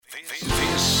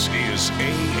is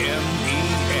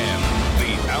AMEN,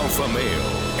 the Alpha Male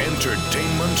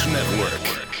Entertainment Network.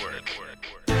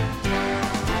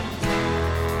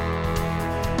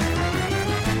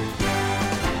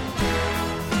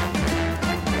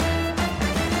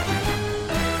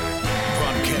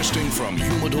 Broadcasting from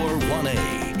Humidor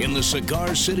 1A in the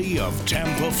cigar city of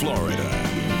Tampa, Florida,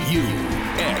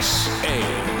 USA.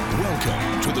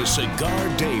 Welcome to the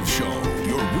Cigar Dave Show,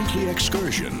 your weekly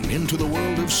excursion into the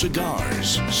world of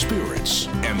cigars, spirits,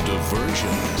 and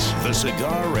diversions. The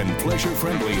cigar and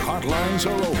pleasure-friendly hotlines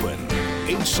are open.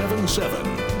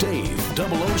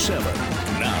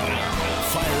 877-DAVE-007. Now,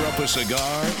 fire up a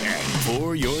cigar and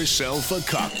pour yourself a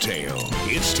cocktail.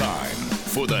 It's time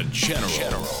for the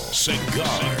General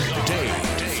Cigar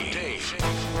Dave.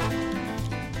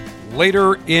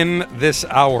 Later in this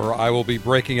hour, I will be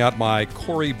breaking out my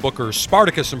Cory Booker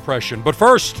Spartacus impression. But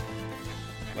first,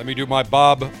 let me do my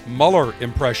Bob Mueller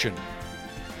impression.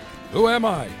 Who am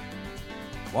I?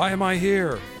 Why am I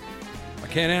here? I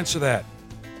can't answer that.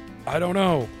 I don't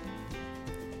know.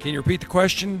 Can you repeat the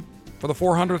question for the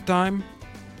 400th time?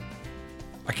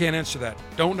 I can't answer that.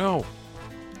 Don't know.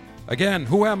 Again,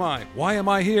 who am I? Why am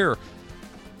I here?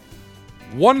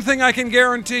 One thing I can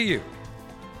guarantee you.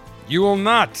 You will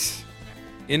not,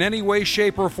 in any way,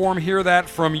 shape, or form, hear that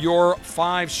from your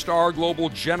 5-star global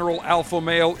general alpha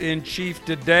male in chief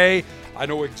today. I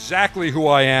know exactly who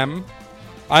I am.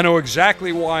 I know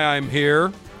exactly why I'm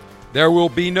here. There will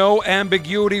be no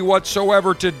ambiguity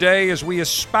whatsoever today as we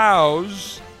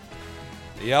espouse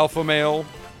the alpha male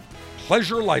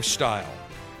pleasure lifestyle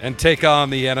and take on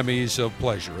the enemies of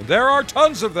pleasure. And there are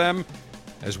tons of them,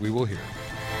 as we will hear.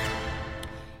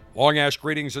 Long Ash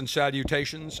greetings and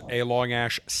salutations. A Long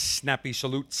Ash snappy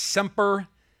salute. Semper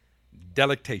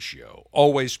delectatio.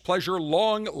 Always pleasure.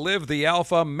 Long live the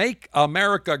alpha. Make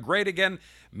America great again.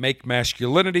 Make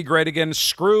masculinity great again.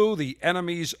 Screw the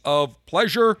enemies of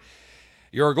pleasure.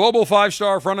 Your global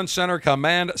 5-star front and center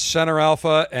command center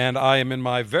alpha, and I am in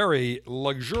my very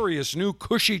luxurious new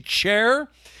cushy chair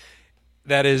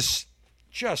that is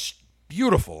just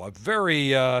beautiful. A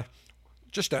very,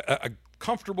 just a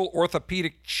comfortable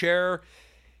orthopedic chair,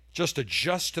 just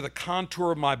adjust to the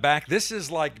contour of my back. This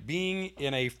is like being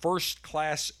in a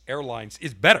first-class airlines.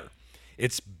 It's better,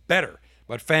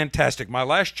 but fantastic. My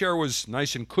last chair was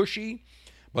nice and cushy,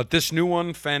 but this new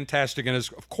one, fantastic. And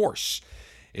of course,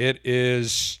 it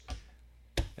is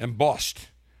embossed,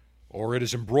 or it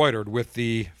is embroidered with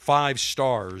the 5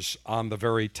 stars on the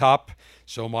very top.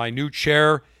 So my new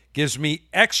chair gives me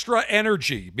extra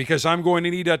energy because I'm going to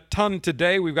need a ton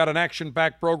today. We've got an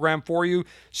action-packed program for you.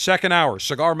 Second hour,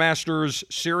 Cigar Masters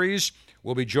series.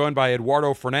 We'll be joined by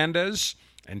Eduardo Fernandez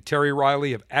and Terry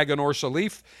Riley of Aganorsa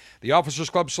Leaf. The Officers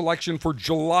Club selection for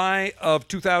July of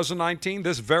 2019,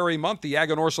 this very month, the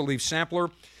Aganorsa Leaf sampler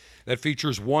that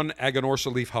features 1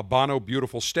 Aganorsa Leaf Habano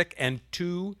Beautiful Stick and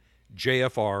 2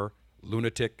 JFR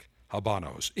Lunatic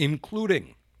Habanos,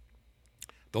 including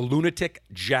the Lunatic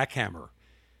Jackhammer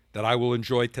that I will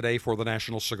enjoy today for the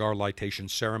National Cigar Lightation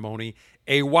Ceremony.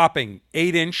 A whopping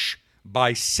 8-inch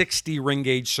by 60 ring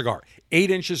gauge cigar.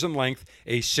 8 inches in length,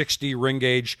 a 60 ring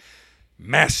gauge.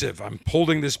 Massive. I'm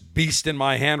holding this beast in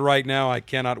my hand right now. I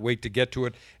cannot wait to get to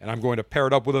it. And I'm going to pair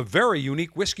it up with a very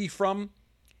unique whiskey from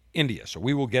India. So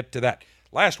we will get to that.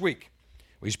 Last week,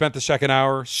 we spent the second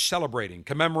hour celebrating,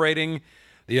 commemorating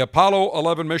the Apollo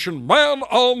 11 mission, Man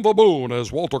on the Moon, as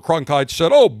Walter Cronkite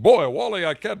said. Oh boy, Wally,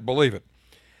 I can't believe it.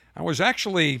 I was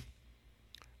actually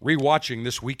rewatching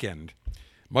this weekend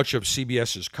much of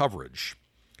CBS's coverage,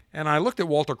 and I looked at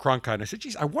Walter Cronkite and I said,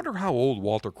 geez, I wonder how old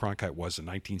Walter Cronkite was in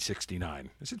 1969.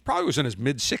 I said, probably was in his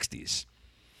mid-60s.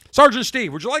 Sergeant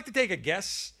Steve, would you like to take a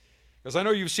guess? Because I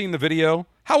know you've seen the video.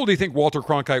 How old do you think Walter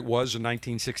Cronkite was in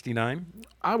 1969?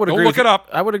 I would Don't agree. Look it up.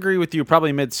 I would agree with you.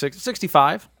 Probably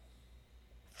mid-65.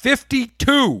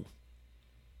 52.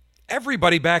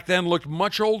 Everybody back then looked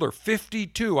much older.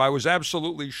 52. I was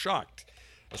absolutely shocked.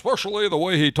 Especially the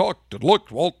way he talked and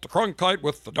looked. Walter Cronkite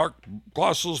with the dark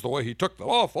glasses, the way he took them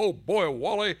off. Oh, boy,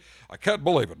 Wally, I can't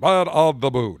believe it. Man on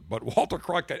the moon. But Walter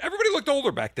Cronkite, everybody looked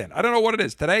older back then. I don't know what it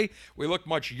is. Today, we look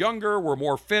much younger. We're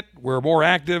more fit. We're more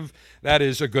active. That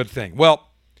is a good thing. Well,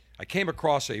 I came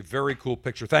across a very cool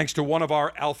picture thanks to one of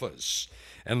our alphas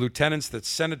and lieutenants that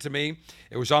sent it to me.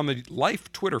 It was on the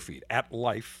Life Twitter feed,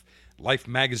 @Life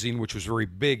magazine, which was very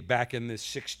big back in the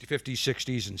 50s,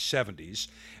 60s, and 70s.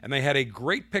 And they had a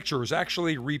great picture. It was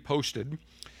actually reposted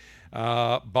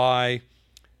by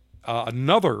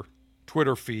another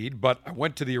Twitter feed, but I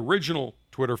went to the original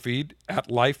Twitter feed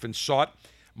 @Life and saw it.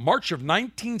 March of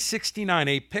 1969,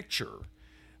 a picture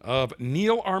of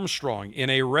Neil Armstrong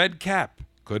in a red cap.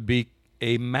 Could be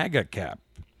a MAGA cap.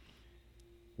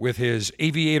 with his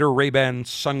aviator Ray-Ban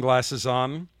sunglasses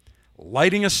on,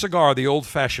 lighting a cigar the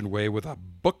old-fashioned way with a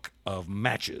book of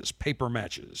matches, paper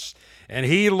matches. And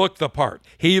he looked the part.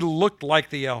 He looked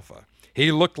like the Alpha.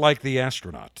 He looked like the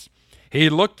astronaut. He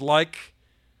looked like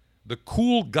the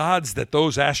cool gods that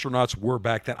those astronauts were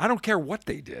back then. I don't care what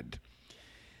they did.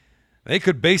 They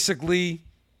could basically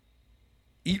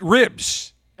eat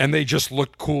ribs, and they just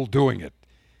looked cool doing it.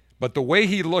 But the way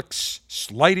he looks,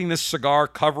 lighting this cigar,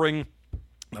 covering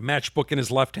the matchbook in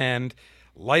his left hand,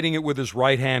 lighting it with his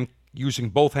right hand, using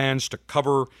both hands to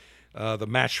cover the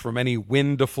match from any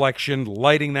wind deflection,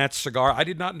 lighting that cigar. I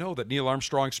did not know that Neil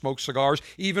Armstrong smoked cigars.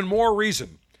 Even more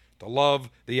reason to love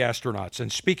the astronauts. And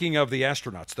speaking of the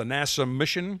astronauts, the NASA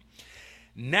mission,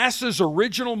 NASA's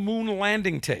original moon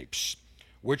landing tapes,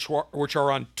 which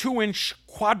are on 2-inch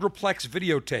quadruplex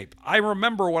videotape. I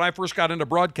remember when I first got into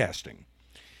broadcasting,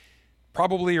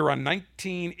 probably around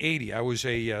 1980. I was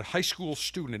a high school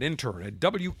student, an intern at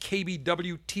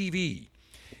WKBW-TV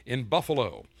in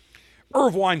Buffalo.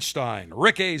 Irv Weinstein,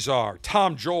 Rick Azar,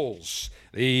 Tom Joles,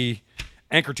 the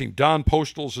anchor team, Don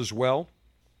Postles as well.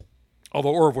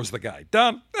 Although Irv was the guy.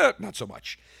 Don, not so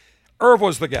much. Irv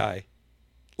was the guy.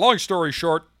 Long story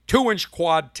short, 2-inch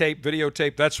quad tape,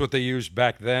 videotape, that's what they used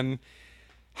back then.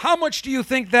 How much do you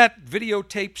think that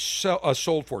videotape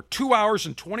sold for? 2 hours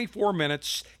and 24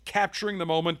 minutes, capturing the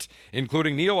moment,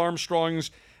 including Neil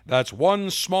Armstrong's "That's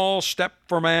one small step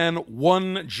for man,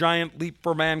 one giant leap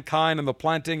for mankind," and the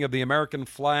planting of the American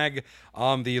flag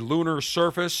on the lunar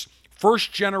surface.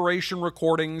 First-generation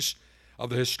recordings of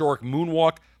the historic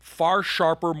moonwalk, far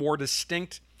sharper, more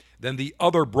distinct than the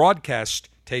other broadcast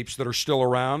tapes that are still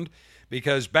around.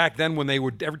 Because back then, when they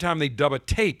would, every time they dub a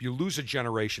tape, you lose a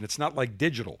generation. It's not like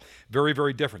digital. Very,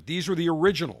 very different. These were the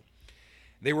original.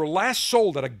 They were last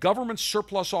sold at a government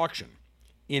surplus auction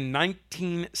in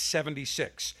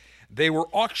 1976. They were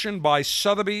auctioned by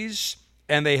Sotheby's,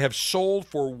 and they have sold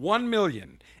for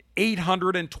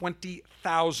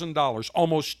 $1,820,000,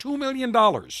 almost $2 million,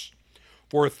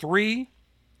 for 3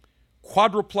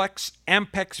 quadruplex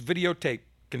Ampex videotape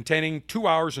containing 2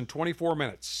 hours and 24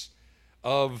 minutes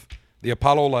of the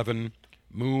Apollo 11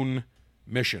 moon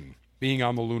mission being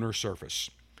on the lunar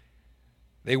surface.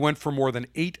 They went for more than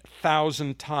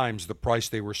 8,000 times the price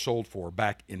they were sold for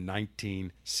back in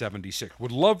 1976.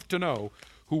 Would love to know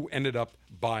who ended up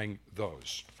buying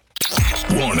those.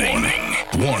 Warning.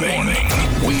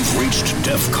 We've reached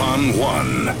DEFCON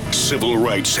 1. Civil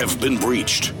rights have been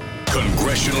breached.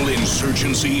 Congressional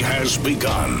insurgency has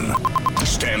begun.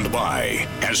 Stand by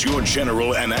as your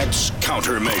general enacts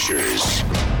countermeasures.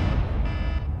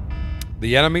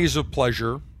 The enemies of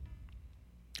pleasure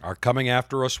are coming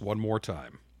after us one more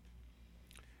time.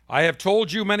 I have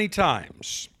told you many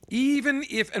times, even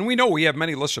if, and we know we have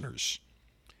many listeners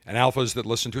and alphas that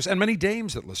listen to us, and many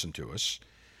dames that listen to us,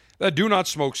 that do not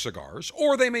smoke cigars,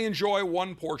 or they may enjoy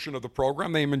one portion of the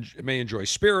program. They may enjoy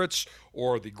spirits,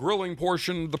 or the grilling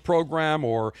portion of the program,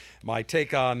 or my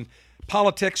take on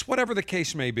politics, whatever the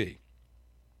case may be.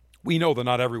 We know that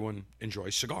not everyone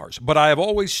enjoys cigars, but I have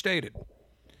always stated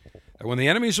that when the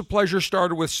enemies of pleasure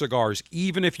started with cigars,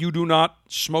 even if you do not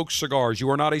smoke cigars, you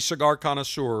are not a cigar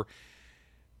connoisseur,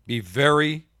 be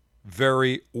very,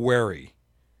 very wary.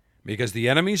 Because the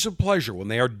enemies of pleasure, when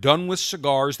they are done with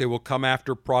cigars, they will come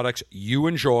after products you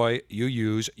enjoy, you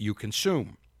use, you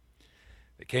consume.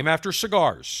 They came after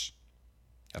cigars,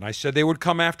 and I said they would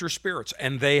come after spirits,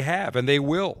 and they have, and they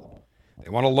will. They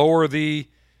want to lower the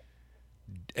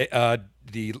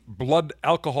blood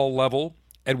alcohol level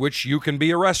at which you can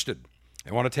be arrested.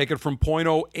 They want to take it from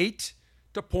 0.08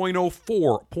 to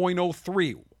 0.04,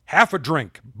 0.03. Half a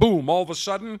drink. Boom, all of a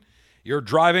sudden, you're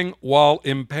driving while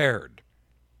impaired.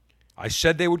 I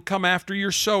said they would come after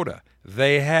your soda.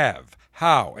 They have.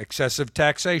 How? Excessive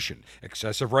taxation,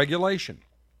 excessive regulation.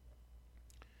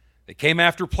 They came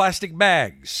after plastic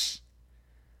bags.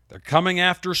 They're coming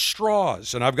after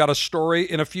straws, and I've got a story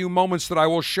in a few moments that I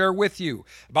will share with you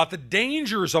about the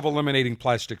dangers of eliminating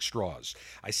plastic straws.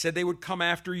 I said they would come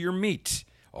after your meat.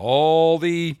 All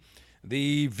the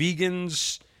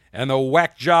vegans and the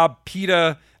whack job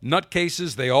PETA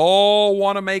nutcases, they all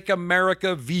want to make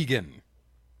America vegan.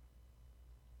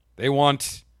 They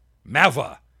want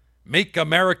MAVA, Make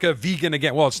America Vegan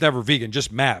Again. Well, it's never vegan,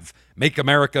 just MAV, Make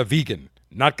America Vegan.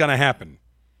 Not going to happen.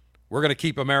 We're going to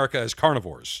keep America as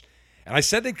carnivores. And I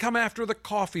said they'd come after the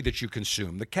coffee that you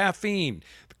consume, the caffeine,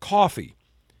 the coffee.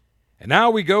 And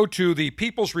now we go to the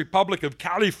People's Republic of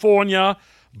California,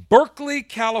 Berkeley,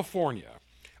 California.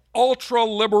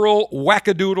 Ultra-liberal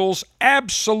wackadoodles,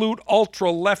 absolute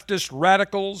ultra-leftist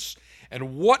radicals.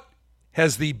 And what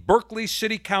has the Berkeley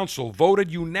City Council voted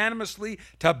unanimously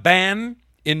to ban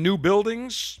in new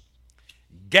buildings?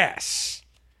 Gas.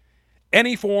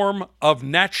 Any form of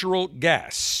natural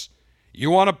gas. You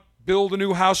want to build a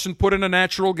new house and put in a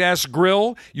natural gas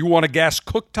grill? You want a gas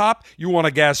cooktop? You want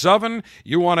a gas oven?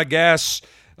 You want a gas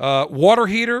water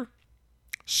heater?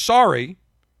 Sorry,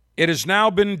 it has now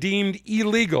been deemed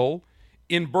illegal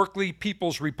in Berkeley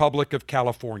People's Republic of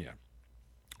California.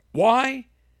 Why?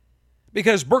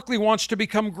 Because Berkeley wants to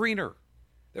become greener.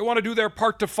 They want to do their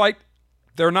part to fight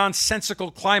their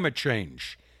nonsensical climate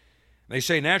change. They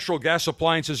say natural gas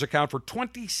appliances account for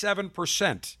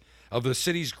 27% of the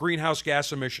city's greenhouse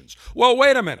gas emissions. Well,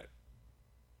 wait a minute.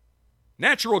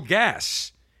 Natural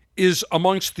gas is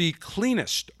amongst the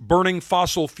cleanest burning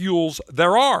fossil fuels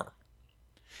there are.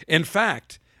 In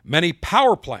fact, many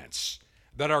power plants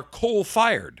that are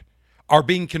coal-fired are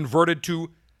being converted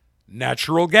to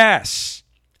natural gas.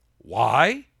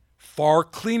 Why? Far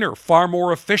cleaner, far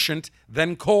more efficient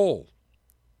than coal.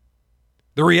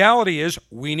 The reality is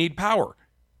we need power.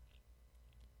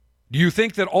 Do you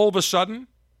think that all of a sudden,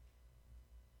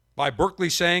 by Berkeley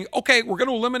saying, okay, we're going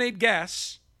to eliminate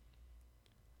gas,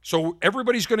 so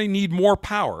everybody's going to need more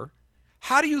power,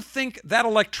 how do you think that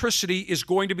electricity is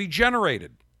going to be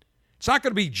generated? It's not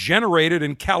going to be generated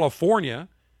in California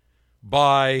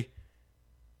by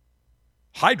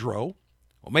hydro.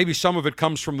 Well, maybe some of it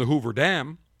comes from the Hoover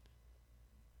Dam,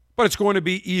 but it's going to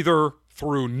be either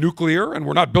through nuclear, and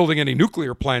we're not building any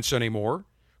nuclear plants anymore,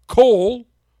 coal,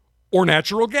 or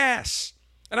natural gas.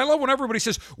 And I love when everybody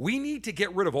says, we need to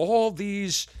get rid of all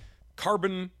these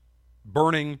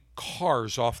carbon-burning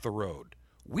cars off the road.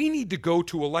 We need to go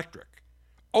to electric.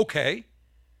 Okay,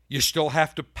 you still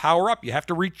have to power up. You have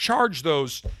to recharge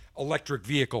those electric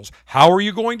vehicles. How are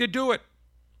you going to do it?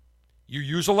 You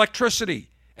use electricity.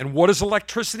 And what does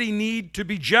electricity need to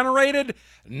be generated?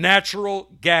 Natural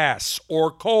gas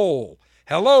or coal.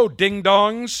 Hello,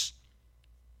 ding-dongs.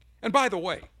 And by the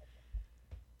way,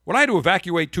 when I had to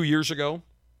evacuate 2 years ago,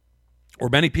 or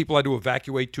many people had to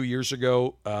evacuate 2 years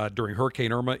ago during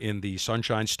Hurricane Irma in the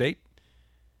Sunshine State,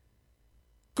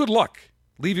 good luck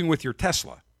leaving with your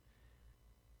Tesla.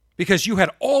 Because you had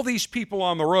all these people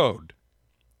on the road.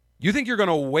 You think you're going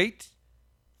to wait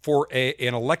for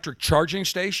an electric charging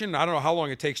station? I don't know how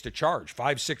long it takes to charge,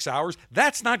 5-6 hours.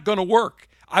 That's not going to work.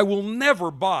 I will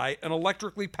never buy an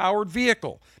electrically powered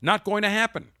vehicle. Not going to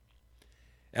happen.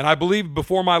 And I believe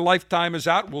before my lifetime is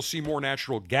out, we'll see more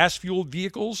natural gas-fueled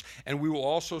vehicles, and we will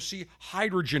also see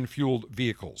hydrogen-fueled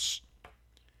vehicles.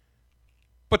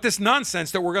 But this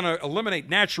nonsense that we're going to eliminate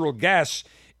natural gas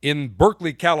in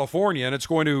Berkeley, California, and it's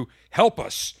going to help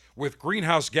us with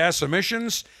greenhouse gas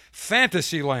emissions,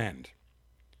 fantasy land.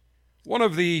 One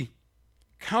of the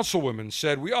councilwomen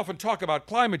said, we often talk about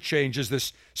climate change as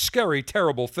this scary,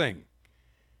 terrible thing,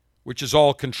 which is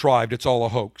all contrived. It's all a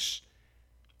hoax.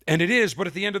 And it is, but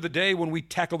at the end of the day, when we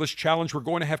tackle this challenge, we're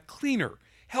going to have cleaner,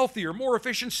 healthier, more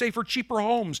efficient, safer, cheaper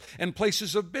homes and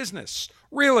places of business.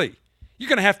 Really? You're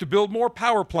going to have to build more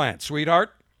power plants,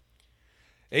 sweetheart.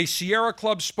 A Sierra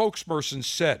Club spokesperson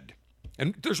said,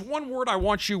 and there's one word I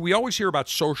want you, we always hear about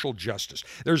social justice.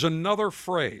 There's another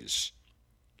phrase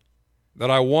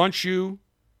that I want you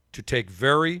to take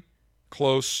very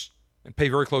close and pay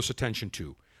very close attention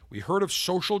to. We heard of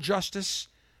social justice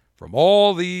from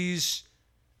all these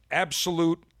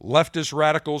absolute leftist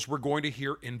radicals. We're going to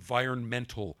hear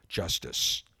environmental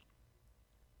justice.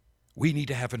 We need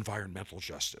to have environmental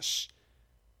justice.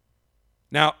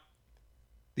 Now,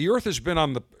 the earth has been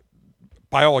on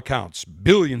by all accounts,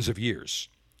 billions of years.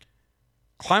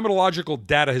 Climatological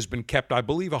data has been kept, I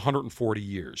believe, 140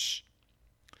 years.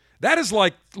 That is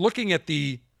like looking at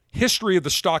the history of the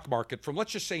stock market from,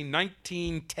 let's just say,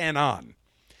 1910 on,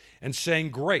 and saying,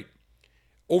 great,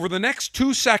 over the next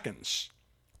 2 seconds,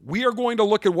 we are going to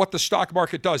look at what the stock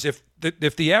market does. If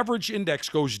the average index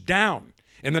goes down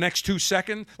in the next 2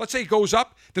 seconds, let's say it goes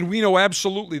up, then we know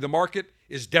absolutely the market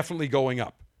is definitely going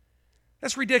up.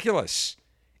 That's ridiculous.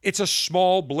 It's a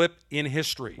small blip in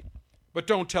history. But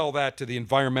don't tell that to the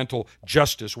environmental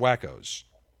justice wackos.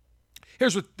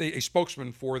 Here's what a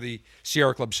spokesman for the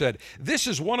Sierra Club said. This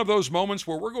is one of those moments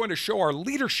where we're going to show our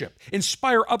leadership,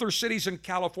 inspire other cities in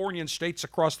California and states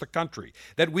across the country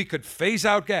that we could phase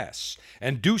out gas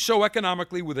and do so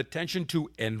economically with attention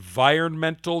to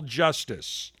environmental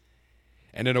justice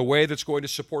and in a way that's going to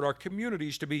support our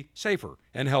communities to be safer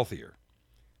and healthier.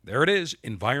 There it is,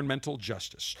 environmental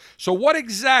justice. So what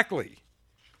exactly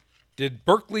did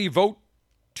Berkeley vote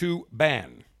to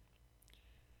ban?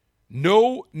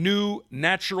 No new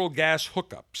natural gas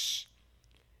hookups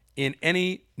in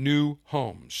any new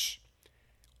homes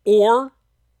or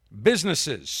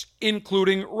businesses,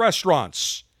 including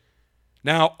restaurants.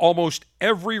 Now, almost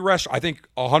every restaurant, I think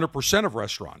 100% of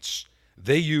restaurants,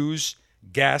 they use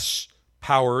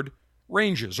gas-powered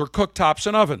ranges or cooktops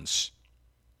and ovens.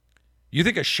 You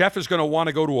think a chef is going to want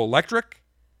to go to electric?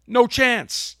 No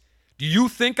chance. Do you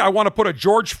think I want to put a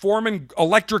George Foreman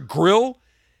electric grill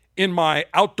in my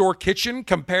outdoor kitchen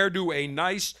compared to a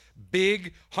nice,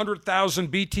 big,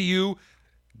 100,000 BTU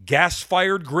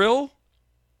gas-fired grill?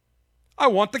 I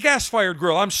want the gas-fired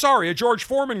grill. I'm sorry, a George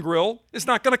Foreman grill is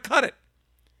not going to cut it.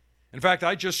 In fact,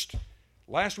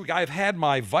 last week, I've had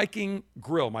my Viking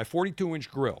grill, my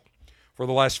 42-inch grill, for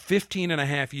the last 15 and a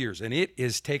half years, and it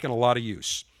is taken a lot of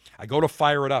use. I go to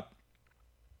fire it up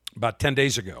about 10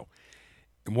 days ago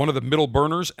in one of the middle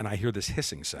burners, and I hear this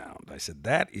hissing sound. I said,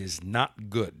 that is not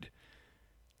good.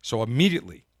 So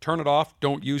immediately, turn it off,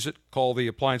 don't use it, call the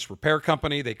appliance repair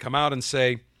company. They come out and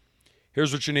say,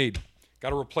 here's what you need. Got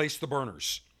to replace the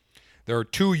burners. There are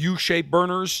 2 U-shaped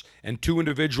burners and 2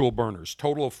 individual burners.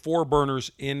 Total of 4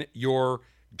 burners in your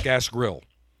gas grill.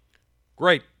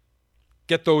 Great.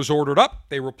 Get those ordered up.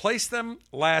 They replaced them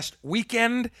last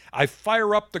weekend. I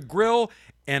fire up the grill,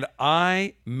 and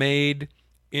I made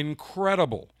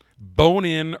incredible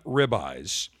bone-in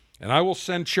ribeyes. And I will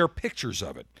share pictures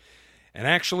of it. And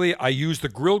actually, I use the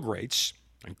grill grates,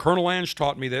 and Colonel Ange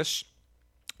taught me this.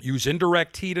 Use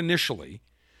indirect heat initially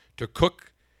to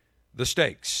cook the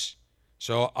steaks.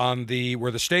 So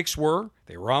where the steaks were,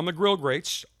 they were on the grill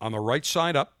grates on the right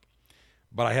side up,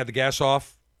 but I had the gas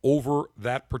off over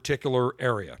that particular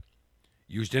area.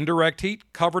 Used indirect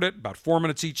heat, covered it about 4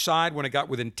 minutes each side. When it got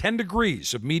within 10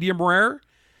 degrees of medium rare,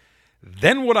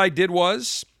 then what I did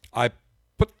was I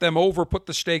put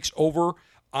the steaks over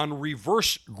on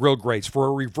reverse grill grates for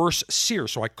a reverse sear.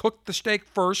 So I cooked the steak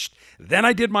first, then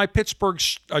I did my Pittsburgh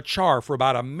char for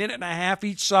about a minute and a half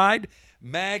each side.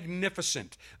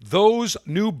 Magnificent. Those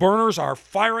new burners are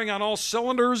firing on all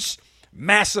cylinders.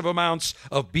 Massive amounts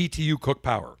of BTU cook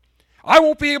power. I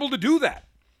won't be able to do that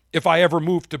if I ever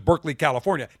move to Berkeley,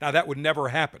 California. Now, that would never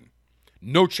happen.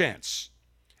 No chance.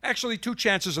 Actually, 2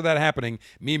 chances of that happening,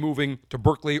 me moving to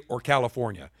Berkeley or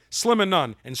California. Slim and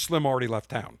none, and Slim already left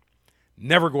town.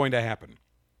 Never going to happen.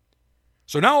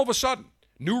 So now all of a sudden,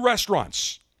 new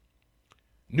restaurants,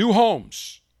 new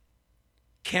homes,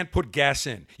 can't put gas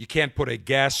in. You can't put a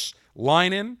gas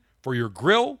line in for your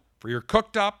grill, for your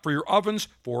cooktop, for your ovens,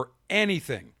 for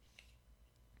anything.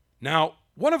 Now,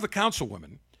 one of the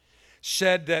councilwomen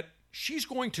said that she's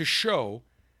going to show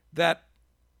that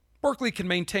Berkeley can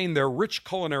maintain their rich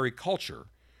culinary culture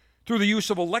through the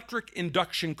use of electric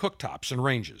induction cooktops and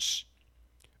ranges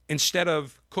instead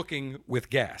of cooking with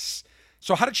gas.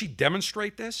 So how did she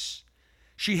demonstrate this?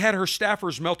 She had her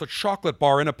staffers melt a chocolate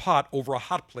bar in a pot over a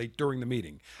hot plate during the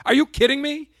meeting. Are you kidding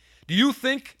me? Do you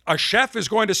think a chef is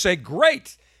going to say,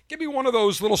 great, give me one of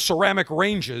those little ceramic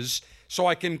ranges so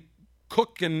I can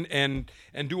cook and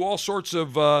do all sorts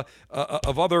of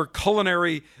other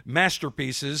culinary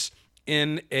masterpieces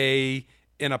in a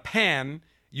pan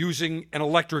using an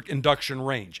electric induction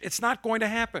range? It's not going to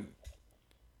happen.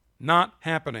 Not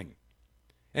happening.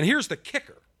 And here's the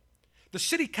kicker. The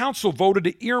city council voted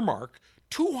to earmark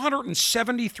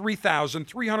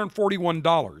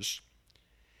 $273,341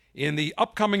 in the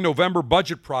upcoming November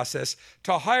budget process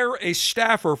to hire a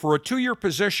staffer for a 2-year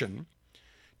position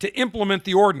to implement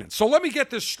the ordinance. So let me get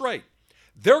this straight.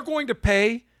 They're going to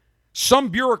pay some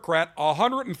bureaucrat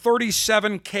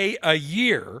 $137K a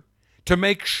year to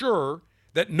make sure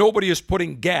that nobody is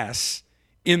putting gas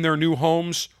in their new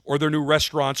homes or their new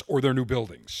restaurants or their new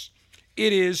buildings.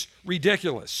 It is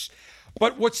ridiculous.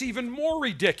 But what's even more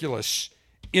ridiculous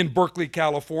in Berkeley,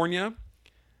 California,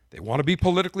 they want to be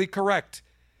politically correct.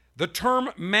 The term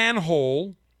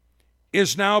manhole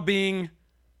is now being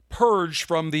purged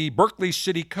from the Berkeley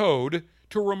City Code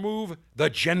to remove the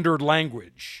gendered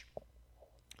language.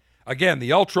 Again,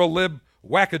 the ultra-lib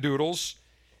wackadoodles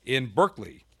in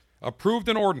Berkeley approved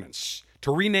an ordinance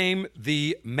to rename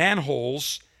the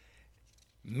manholes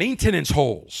maintenance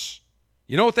holes.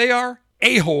 You know what they are?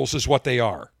 A-holes is what they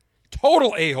are.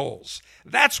 Total a-holes.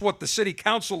 That's what the city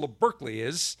council of Berkeley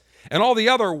is, and all the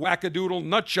other wackadoodle,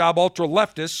 nutjob,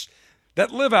 ultra-leftists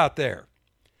that live out there.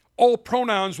 All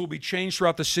pronouns will be changed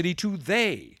throughout the city to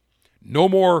they. No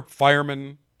more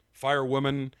firemen,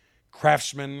 firewomen,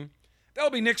 craftsmen. They'll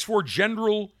be nixed for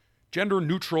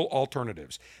gender-neutral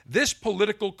alternatives. This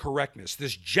political correctness,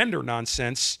 this gender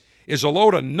nonsense, is a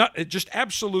load of just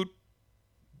absolute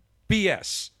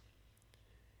BS.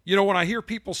 You know, when I hear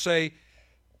people say,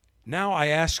 now I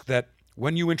ask that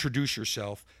when you introduce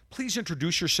yourself, please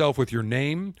introduce yourself with your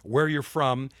name, where you're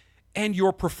from, and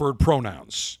your preferred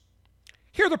pronouns.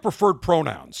 Here are the preferred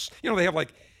pronouns. You know, they have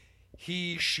like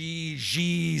he, she,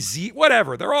 z,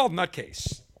 whatever. They're all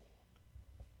nutcase.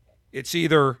 It's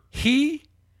either he,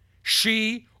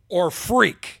 she, or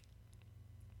freak.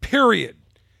 Period.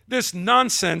 This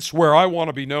nonsense where I want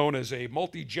to be known as a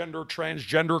multigender,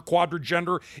 transgender,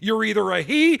 quadrigender, you're either a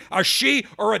he, a she,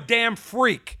 or a damn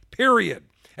freak. Period.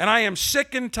 And I am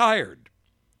sick and tired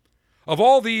of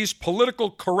all these political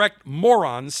correct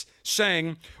morons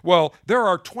saying, well, there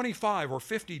are 25 or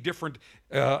 50 different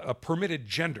permitted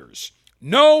genders.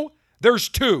 No, there's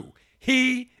 2,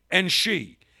 he and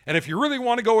she. And if you really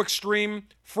want to go extreme,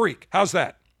 freak. How's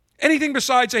that? Anything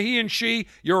besides a he and she,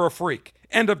 you're a freak.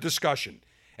 End of discussion.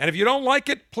 And if you don't like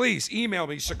it, please email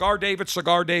me,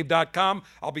 cigardave@cigardave.com.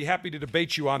 I'll be happy to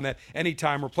debate you on that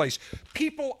anytime or place.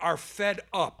 People are fed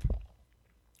up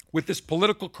with this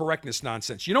political correctness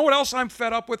nonsense. You know what else I'm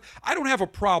fed up with? I don't have a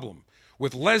problem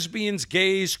with lesbians,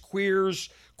 gays, queers,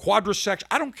 quadrisex.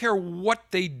 I don't care what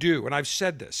they do, and I've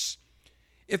said this.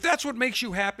 If that's what makes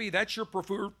you happy, that's your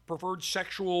preferred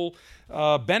sexual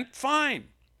bent, fine.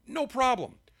 No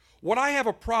problem. What I have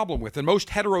a problem with, and most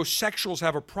heterosexuals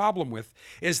have a problem with,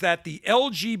 is that the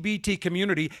LGBT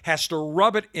community has to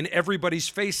rub it in everybody's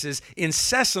faces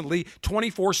incessantly,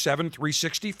 24/7,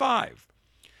 365.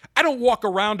 I don't walk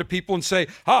around to people and say,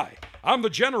 hi, I'm the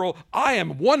general. I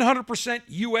am 100%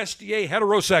 USDA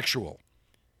heterosexual.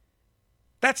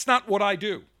 That's not what I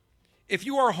do. If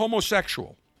you are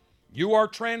homosexual, you are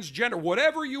transgender,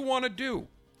 whatever you want to do,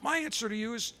 my answer to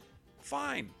you is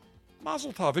fine.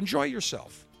 Mazel tov, enjoy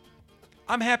yourself.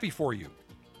 I'm happy for you.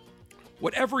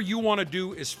 Whatever you want to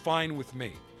do is fine with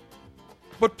me.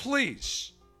 But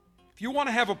please, if you want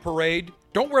to have a parade,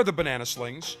 don't wear the banana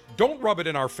slings. Don't rub it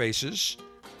in our faces.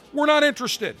 We're not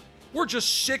interested. We're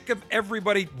just sick of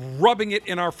everybody rubbing it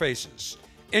in our faces.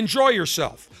 Enjoy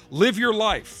yourself. Live your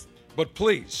life. But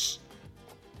please,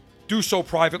 do so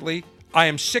privately. I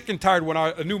am sick and tired when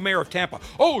a new mayor of Tampa,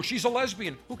 oh, she's a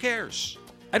lesbian. Who cares?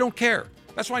 I don't care.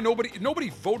 That's why nobody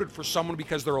voted for someone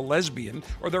because they're a lesbian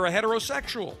or they're a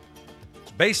heterosexual.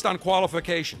 It's based on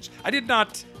qualifications. I did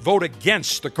not vote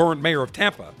against the current mayor of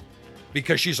Tampa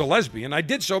because she's a lesbian. I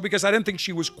did so because I didn't think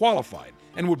she was qualified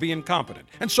and would be incompetent.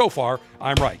 And so far,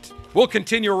 I'm right. We'll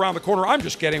continue around the corner. I'm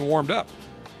just getting warmed up.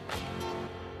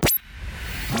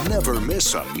 Never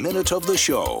miss a minute of the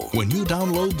show when you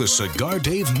download the Cigar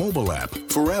Dave mobile app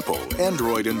for Apple,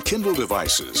 Android, and Kindle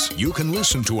devices. You can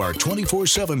listen to our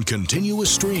 24/7 continuous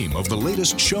stream of the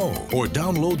latest show or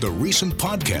download the recent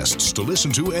podcasts to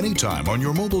listen to anytime on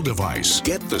your mobile device.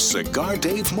 Get the Cigar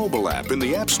Dave mobile app in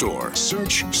the App Store.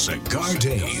 Search Cigar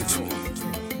Dave.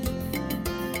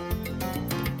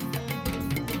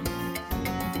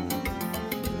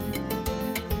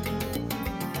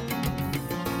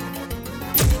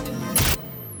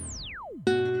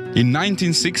 In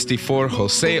 1964,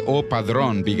 Jose O.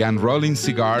 Padron began rolling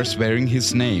cigars bearing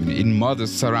his name in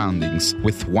modest surroundings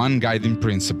with one guiding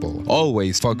principle: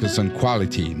 always focus on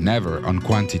quality, never on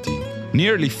quantity.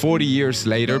 Nearly 40 years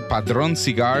later, Padron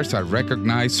cigars are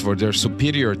recognized for their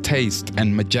superior taste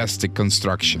and majestic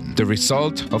construction, the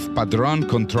result of Padron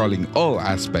controlling all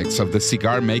aspects of the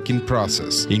cigar-making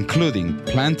process, including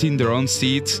planting their own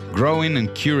seeds, growing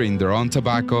and curing their own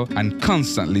tobacco, and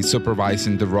constantly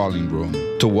supervising the rolling room.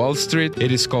 To Wall Street,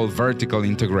 it is called vertical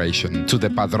integration. To the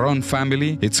Padron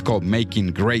family, it's called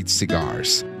making great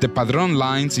cigars. The Padron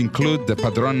lines include the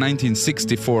Padron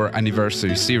 1964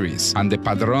 Anniversary Series and the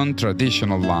Padron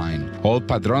Traditional line. All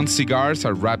Padron cigars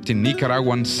are wrapped in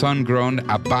Nicaraguan sun-grown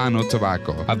Habano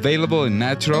tobacco, available in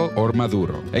natural or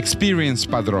Maduro. Experience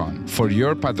Padron. For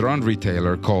your Padron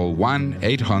retailer, call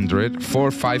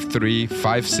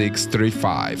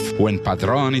 1-800-453-5635. When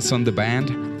Padron is on the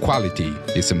band, quality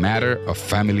is a matter of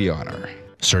family honor.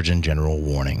 Surgeon General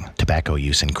warning: tobacco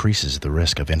use increases the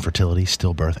risk of infertility,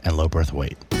 stillbirth, and low birth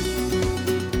weight.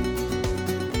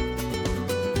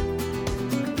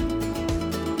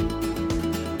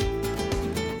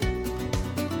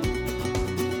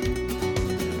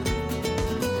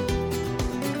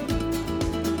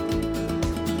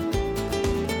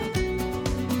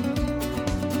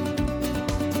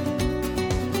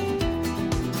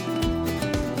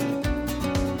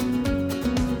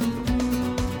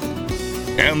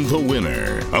 And the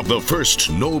winner of the first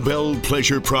Nobel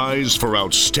Pleasure Prize for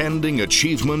Outstanding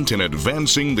Achievement in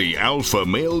Advancing the Alpha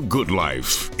Male Good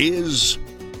Life is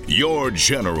your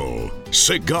General,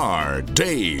 Cigar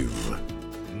Dave.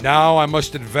 Now I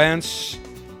must advance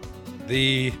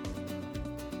the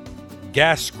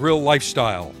gas grill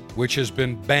lifestyle, which has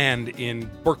been banned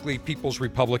in Berkeley People's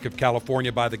Republic of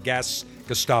California by the gas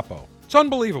Gestapo. It's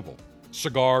unbelievable.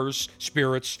 Cigars,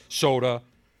 spirits, soda,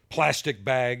 plastic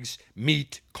bags,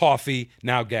 meat, coffee,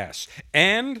 now gas.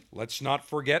 And let's not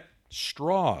forget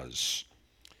straws.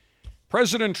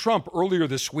 President Trump earlier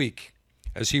this week,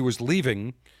 as he was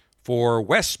leaving for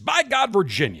West by God,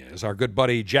 Virginia, as our good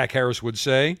buddy Jack Harris would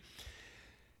say,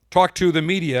 talked to the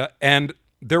media, and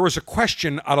there was a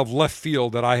question out of left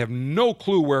field that I have no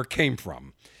clue where it came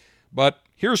from. But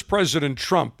here's President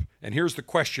Trump, and here's the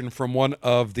question from one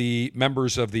of the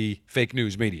members of the fake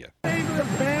news media.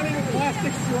 Banning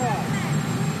plastic straws.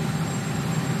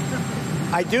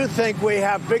 I do think we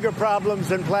have bigger problems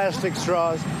than plastic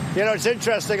straws. You know, it's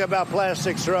interesting about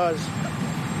plastic straws.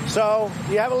 So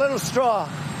you have a little straw.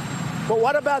 But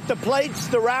what about the plates,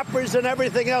 the wrappers, and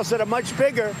everything else that are much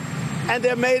bigger, and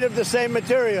they're made of the same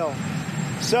material?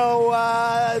 So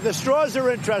the straws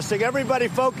are interesting. Everybody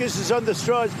focuses on the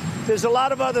straws. There's a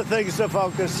lot of other things to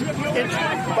focus.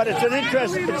 But it's an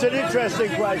interesting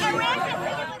question.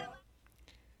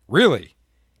 Really?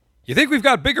 You think we've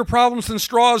got bigger problems than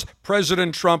straws?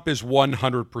 President Trump is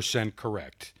 100%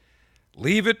 correct.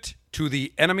 Leave it to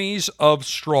the enemies of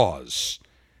straws,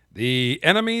 the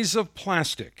enemies of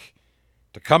plastic,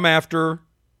 to come after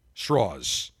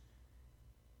straws.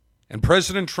 And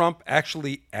President Trump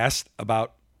actually asked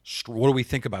about, what do we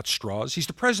think about straws? He's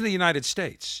the President of the United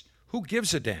States. Who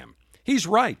gives a damn? He's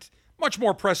right. Much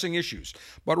more pressing issues.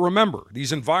 But remember,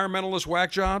 these environmentalist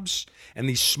whack jobs and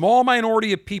the small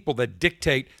minority of people that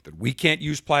dictate that we can't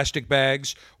use plastic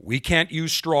bags, we can't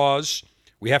use straws,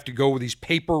 we have to go with these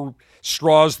paper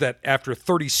straws that after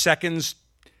 30 seconds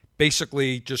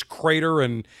basically just crater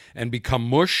and become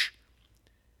mush.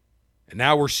 And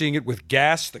now we're seeing it with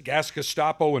gas, the gas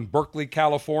Gestapo in Berkeley,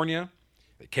 California.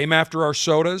 They came after our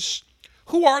sodas.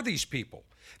 Who are these people?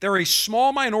 They're a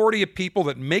small minority of people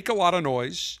that make a lot of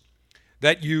noise,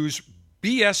 that use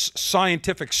BS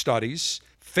scientific studies,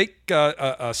 fake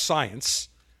science,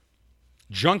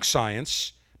 junk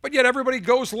science, but yet everybody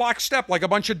goes lockstep like a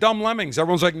bunch of dumb lemmings.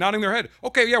 Everyone's like nodding their head.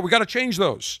 Okay, yeah, we got to change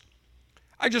those.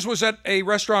 I just was at a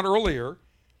restaurant earlier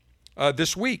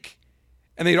this week,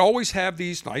 and they'd always have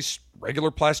these nice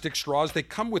regular plastic straws. They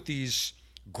come with these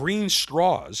green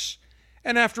straws,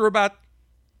 and after about,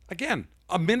 again,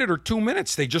 a minute or 2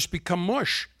 minutes, they just become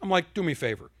mush. I'm like, do me a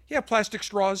favor. You have plastic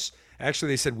straws? Actually,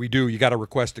 they said, we do. You got to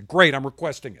request it. Great, I'm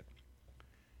requesting it.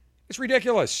 It's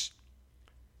ridiculous.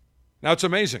 Now, it's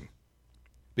amazing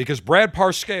because Brad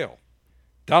Parscale,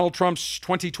 Donald Trump's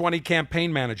 2020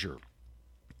 campaign manager,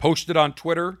 posted on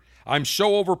Twitter, I'm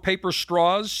so over paper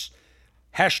straws,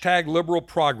 hashtag liberal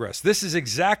progress. This is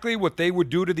exactly what they would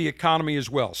do to the economy as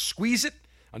well. Squeeze it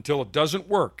until it doesn't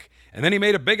work. And then he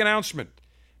made a big announcement.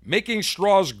 Making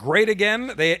straws great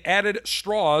again. They added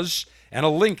straws and a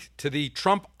link to the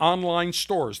Trump online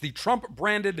stores, the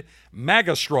Trump-branded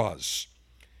MAGA straws.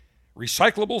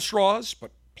 Recyclable straws,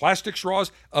 but plastic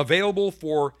straws, available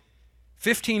for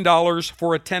 $15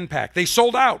 for a 10-pack. They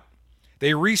sold out.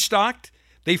 They restocked.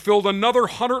 They filled another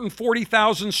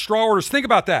 140,000 straw orders. Think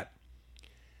about that.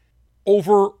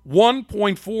 Over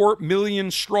 1.4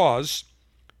 million straws,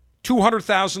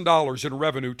 $200,000 in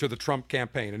revenue to the Trump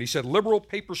campaign. And he said, liberal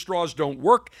paper straws don't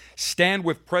work. Stand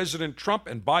with President Trump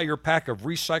and buy your pack of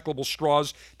recyclable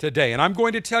straws today. And I'm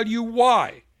going to tell you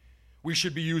why we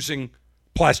should be using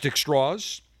plastic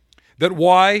straws, that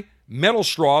why metal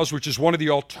straws, which is one of the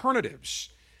alternatives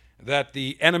that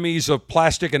the enemies of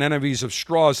plastic and enemies of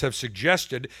straws have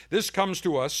suggested. This comes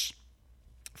to us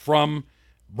from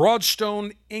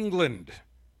Broadstone, England.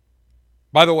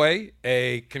 By the way,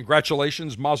 a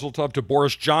congratulations, mazel tov to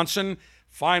Boris Johnson.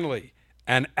 Finally,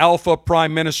 an alpha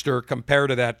prime minister compared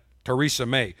to that Theresa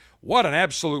May. What an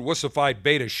absolute wussified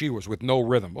beta she was with no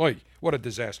rhythm. Oy, what a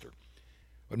disaster.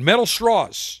 But metal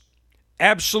straws,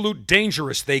 absolute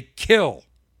dangerous. They kill.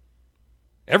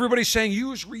 Everybody's saying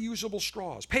use reusable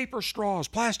straws, paper straws,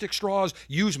 plastic straws,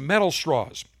 use metal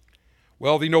straws.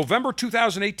 Well, the November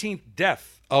 2018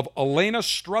 death of Elena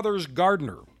Struthers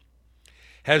Gardner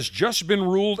has just been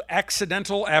ruled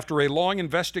accidental after a long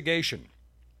investigation.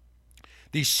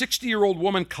 The 60-year-old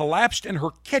woman collapsed in her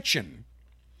kitchen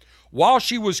while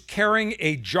she was carrying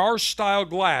a jar-style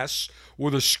glass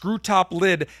with a screw-top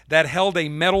lid that held a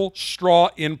metal straw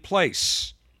in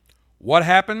place. What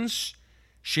happens?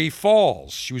 She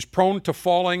falls. She was prone to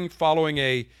falling following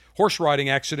a horse riding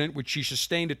accident, which she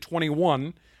sustained at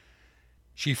 21.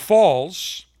 She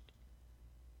falls.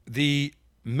 The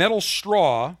metal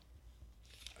straw,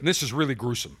 and this is really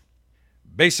gruesome.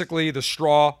 Basically, the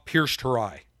straw pierced her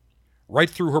eye, right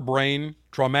through her brain.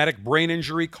 Traumatic brain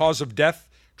injury, cause of death,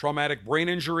 traumatic brain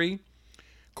injury.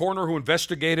 Coroner who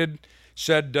investigated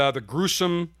said the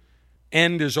gruesome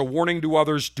end is a warning to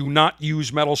others, do not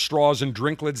use metal straws and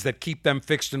drink lids that keep them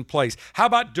fixed in place. How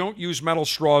about don't use metal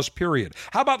straws, period?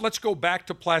 How about let's go back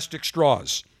to plastic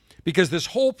straws? Because this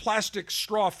whole plastic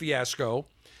straw fiasco,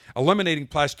 eliminating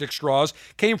plastic straws,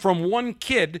 came from one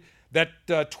kid that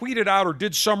tweeted out or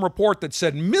did some report that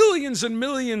said millions and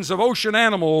millions of ocean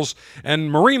animals and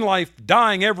marine life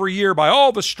dying every year by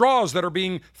all the straws that are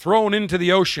being thrown into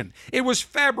the ocean. It was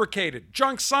fabricated,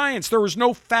 junk science. There was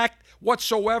no fact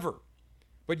whatsoever.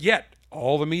 But yet,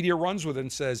 all the media runs with it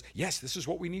and says, yes, this is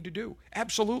what we need to do.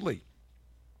 Absolutely.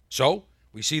 So,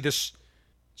 we see this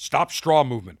Stop Straw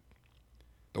movement.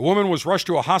 The woman was rushed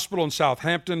to a hospital in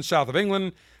Southampton, south of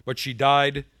England, but she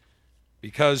died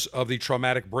because of the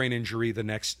traumatic brain injury the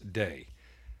next day.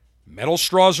 Metal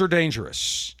straws are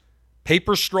dangerous.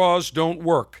 Paper straws don't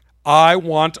work. I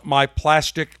want my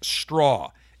plastic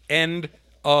straw. End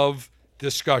of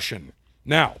discussion.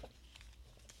 Now,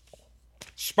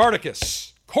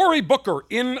 Spartacus. Cory Booker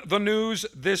in the news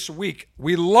this week.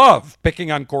 We love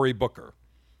picking on Cory Booker.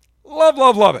 Love,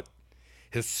 love, love it.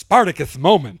 His Spartacus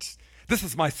moment. This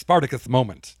is my Spartacus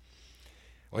moment.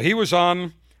 Well, he was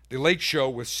on The Late Show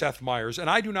with Seth Meyers, and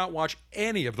I do not watch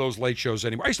any of those late shows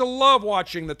anymore. I used to love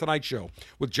watching The Tonight Show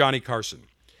with Johnny Carson.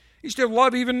 I used to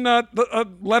love even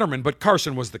Letterman, but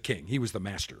Carson was the king. He was the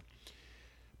master.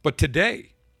 But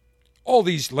today, all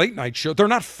these late night shows, they're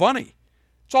not funny.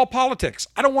 It's all politics.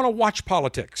 I don't want to watch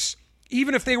politics.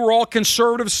 Even if they were all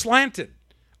conservative slanted,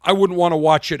 I wouldn't want to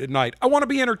watch it at night. I want to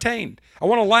be entertained. I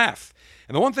want to laugh.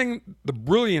 And the one thing, the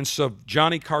brilliance of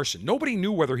Johnny Carson, nobody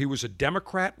knew whether he was a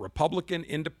Democrat, Republican,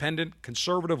 independent,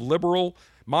 conservative, liberal,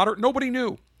 moderate. Nobody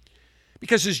knew.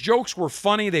 Because his jokes were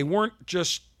funny. They weren't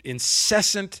just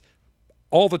incessant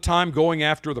all the time going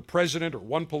after the president or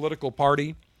one political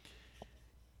party.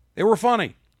 They were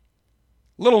funny.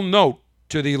 Little note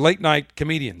to the late night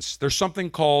comedians. There's something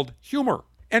called humor,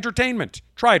 entertainment.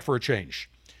 Try it for a change.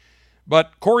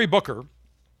 But Cory Booker,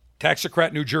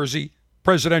 Taxocrat, New Jersey,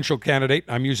 presidential candidate,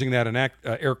 I'm using that in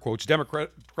air quotes,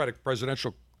 Democratic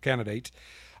presidential candidate,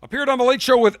 appeared on The Late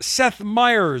Show with Seth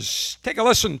Meyers. Take a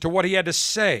listen to what he had to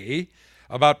say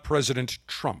about President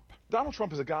Trump. Donald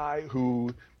Trump is a guy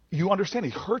who, you understand,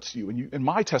 he hurts you. And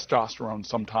my testosterone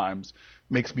sometimes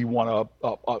makes me want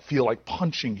to feel like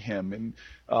punching him, and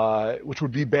which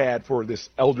would be bad for this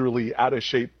elderly,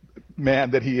 out-of-shape man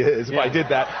that he is if I did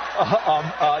that.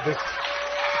 This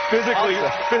physically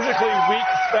weak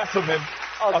specimen.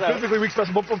 Physically weak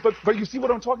specimen. But you see what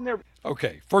I'm talking there?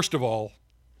 Okay, first of all,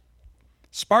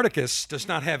 Spartacus does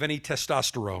not have any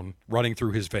testosterone running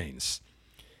through his veins.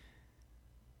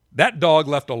 That dog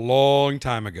left a long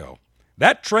time ago.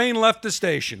 That train left the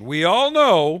station. We all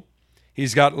know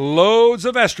he's got loads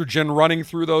of estrogen running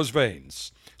through those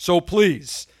veins. So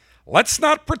please, let's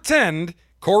not pretend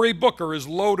Cory Booker is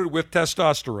loaded with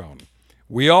testosterone.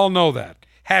 We all know that.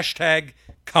 Hashtag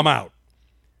come out.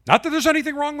 Not that there's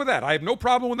anything wrong with that. I have no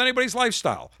problem with anybody's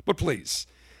lifestyle. But please,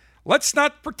 let's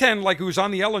not pretend like he was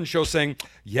on the Ellen Show saying,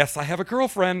 yes, I have a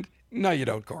girlfriend. No, you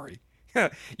don't, Cory.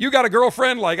 You got a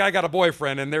girlfriend like I got a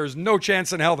boyfriend, and there's no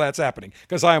chance in hell that's happening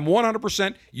because I am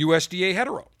 100% USDA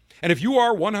hetero. And if you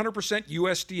are 100%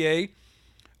 USDA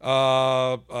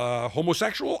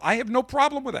homosexual, I have no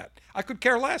problem with that. I could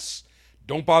care less.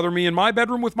 Don't bother me in my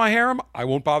bedroom with my harem. I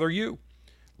won't bother you.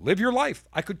 Live your life.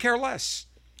 I could care less.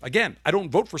 Again, I don't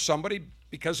vote for somebody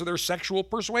because of their sexual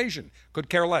persuasion. Could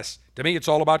care less. To me, it's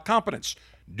all about competence.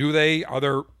 Are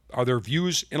their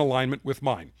views in alignment with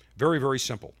mine? Very, very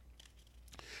simple.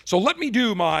 So let me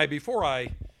do before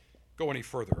I go any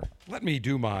further, let me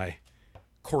do my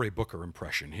Cory Booker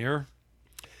impression here.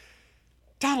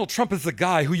 Donald Trump is the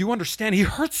guy who, you understand, he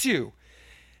hurts you.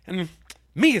 And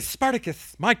me as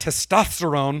Spartacus, my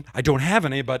testosterone, I don't have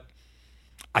any, but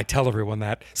I tell everyone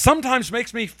that, sometimes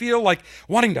makes me feel like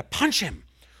wanting to punch him.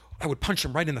 I would punch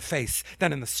him right in the face,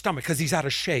 then in the stomach, because he's out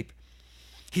of shape.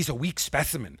 He's a weak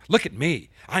specimen. Look at me.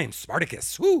 I am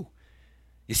Spartacus. Woo!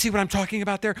 You see what I'm talking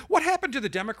about there? What happened to the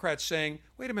Democrats saying,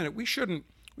 wait a minute, we shouldn't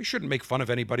make fun of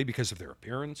anybody because of their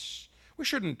appearance. We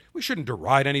shouldn't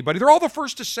deride anybody. They're all the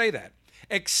first to say that,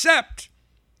 except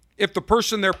if the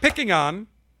person they're picking on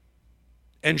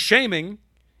and shaming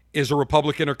is a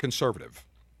Republican or conservative.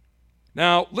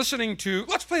 Now, let's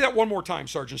play that one more time,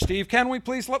 Sergeant Steve. Can we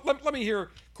please? Let me hear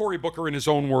Cory Booker in his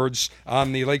own words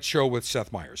on The Late Show with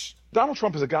Seth Meyers. Donald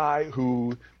Trump is a guy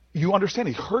who, you understand,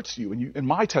 he hurts you. And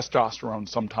my testosterone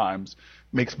sometimes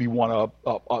makes me want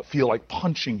to feel like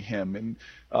punching him, and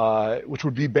which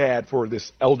would be bad for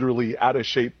this elderly,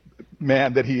 out-of-shape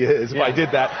man that he is if I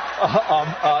did that.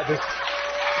 This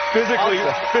physically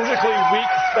weak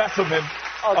specimen.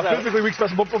 Physically weak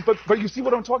specimen. But you see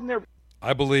what I'm talking there?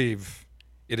 I believe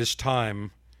it is time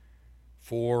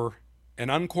for an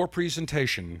encore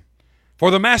presentation for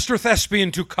the Master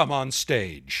Thespian to come on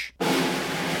stage.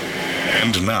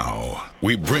 And now,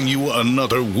 we bring you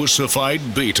another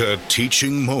wussified beta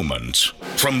teaching moment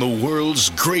from the world's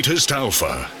greatest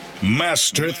alpha,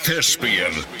 Master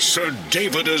Thespian, Sir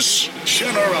Davidus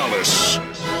Generalis.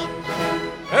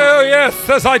 Oh yes,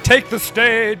 as I take the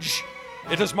stage,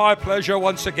 it is my pleasure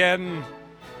once again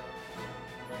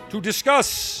to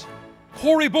discuss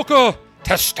Cory Booker,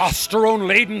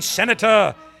 testosterone-laden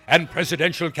senator and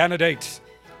presidential candidate,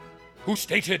 who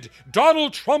stated,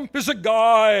 Donald Trump is a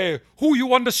guy who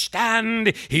you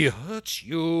understand, he hurts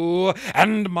you,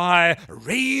 and my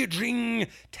raging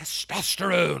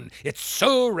testosterone, it's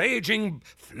so raging,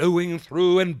 flowing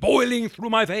through and boiling through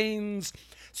my veins,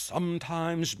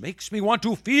 sometimes makes me want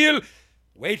to feel,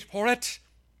 wait for it,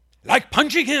 like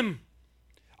punching him.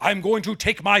 I'm going to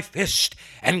take my fist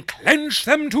and clench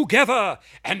them together,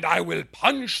 and I will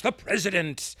punch the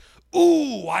president.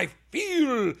 Ooh, I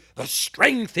feel the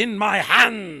strength in my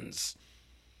hands.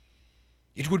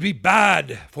 It would be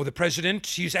bad for the president.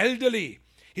 He's elderly.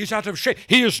 He's out of shape.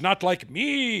 He is not like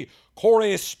me,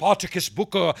 Cory Spartacus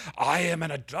Booker. I am an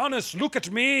Adonis. Look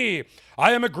at me.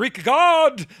 I am a Greek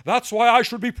god. That's why I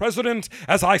should be president.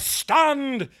 As I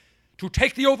stand to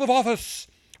take the oath of office,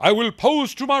 I will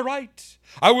pose to my right.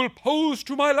 I will pose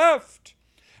to my left.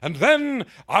 And then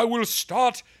I will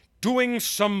start doing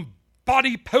some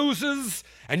body poses,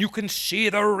 and you can see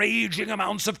the raging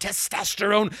amounts of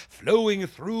testosterone flowing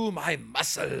through my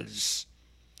muscles.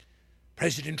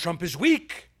 President Trump is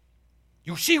weak.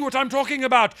 You see what I'm talking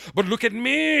about. But look at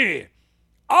me.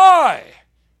 I,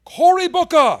 Cory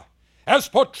Booker, as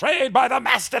portrayed by the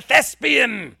Master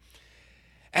Thespian,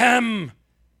 am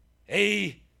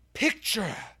a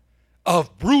picture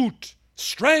of brute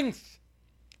strength.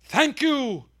 Thank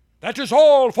you. That is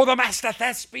all for the Master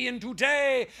Thespian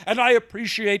today, and I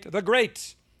appreciate the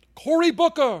great Cory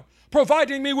Booker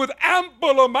providing me with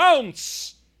ample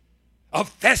amounts of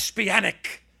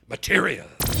thespianic material.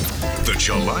 The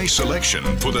July selection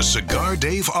for the Cigar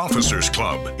Dave Officers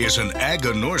Club is an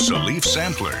Aganorsa leaf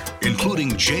sampler,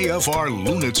 including JFR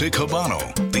Lunatic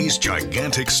Habano. These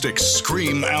gigantic sticks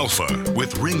scream alpha,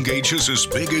 with ring gauges as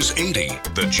big as 80.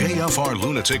 The JFR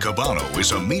Lunatic Habano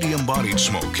is a medium-bodied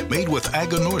smoke made with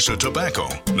Aganorsa tobacco.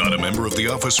 Not a member of the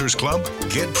Officers Club?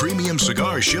 Get premium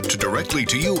cigars shipped directly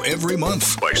to you every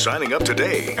month by signing up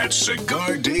today at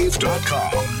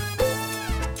CigarDave.com.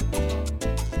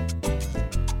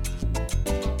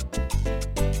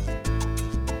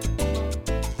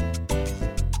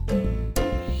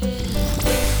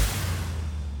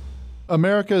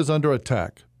 America is under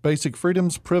attack. Basic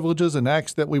freedoms, privileges, and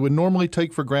acts that we would normally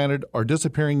take for granted are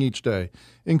disappearing each day,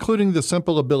 including the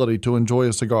simple ability to enjoy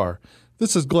a cigar.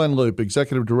 This is Glenn Loop,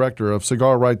 Executive Director of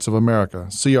Cigar Rights of America,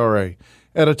 CRA.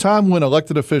 At a time when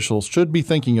elected officials should be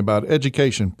thinking about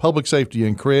education, public safety,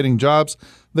 and creating jobs,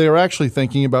 they are actually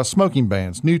thinking about smoking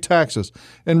bans, new taxes,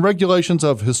 and regulations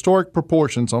of historic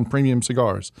proportions on premium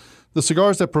cigars. The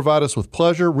cigars that provide us with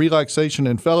pleasure, relaxation,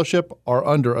 and fellowship are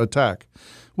under attack.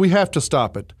 We have to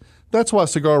stop it. That's why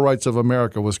Cigar Rights of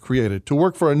America was created, to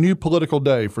work for a new political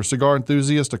day for cigar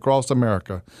enthusiasts across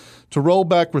America, to roll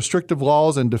back restrictive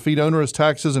laws and defeat onerous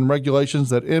taxes and regulations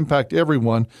that impact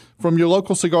everyone from your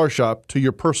local cigar shop to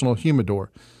your personal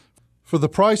humidor. For the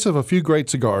price of a few great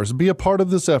cigars, be a part of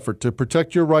this effort to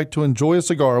protect your right to enjoy a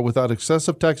cigar without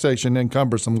excessive taxation and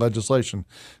cumbersome legislation.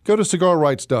 Go to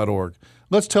cigarrights.org.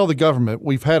 Let's tell the government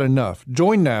we've had enough.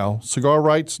 Join now,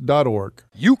 cigarrights.org.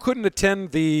 You couldn't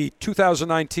attend the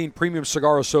 2019 Premium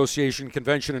Cigar Association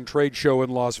Convention and Trade Show in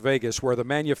Las Vegas, where the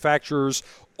manufacturers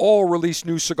all release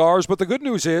new cigars, but the good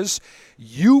news is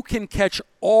you can catch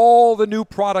all the new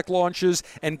product launches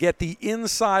and get the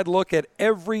inside look at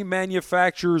every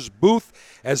manufacturer's booth.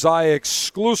 As I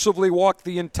exclusively walked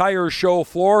the entire show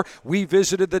floor, we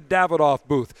visited the Davidoff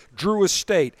booth, Drew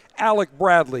Estate, Alec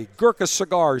Bradley, Gurkha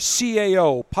Cigars,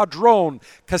 CAO, Padron,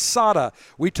 Casada.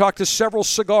 We talked to several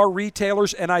cigar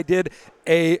retailers, and I did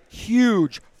a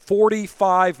huge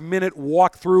 45-minute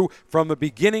walkthrough from the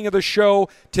beginning of the show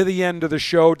to the end of the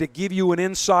show to give you an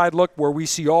inside look where we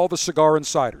see all the cigar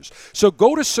insiders. So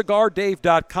go to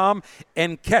CigarDave.com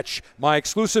and catch my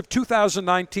exclusive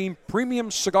 2019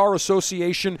 Premium Cigar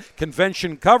Association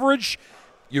Convention coverage.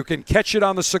 You can catch it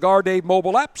on the Cigar Dave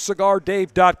mobile app,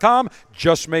 CigarDave.com.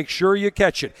 Just make sure you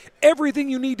catch it. Everything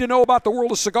you need to know about the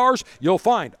world of cigars, you'll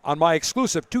find on my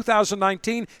exclusive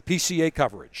 2019 PCA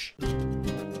coverage.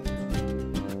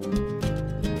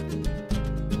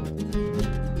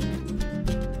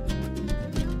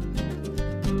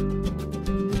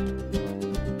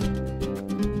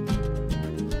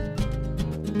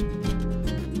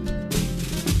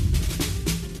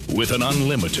 with an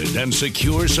unlimited and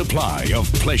secure supply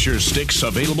of pleasure sticks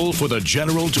available for the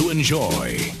general to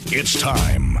enjoy. It's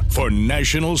time for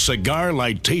National Cigar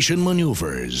Lightation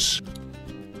Maneuvers.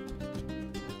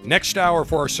 Next hour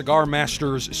for our Cigar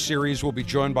Masters series, we'll be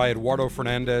joined by Eduardo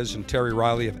Fernandez and Terry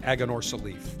Riley of Aganorsa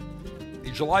Leaf. The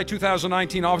July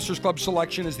 2019 Officers Club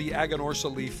selection is the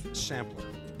Aganorsa Leaf Sampler.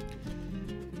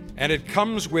 And it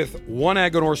comes with one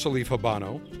Aganorsa Leaf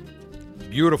Habano,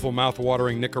 beautiful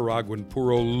mouth-watering Nicaraguan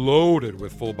Puro loaded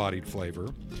with full-bodied flavor,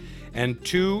 and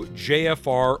two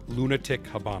JFR Lunatic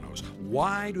Habanos.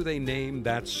 Why do they name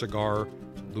that cigar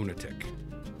Lunatic?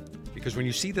 Because when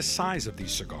you see the size of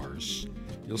these cigars,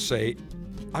 you'll say,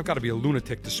 I've got to be a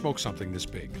lunatic to smoke something this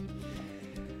big.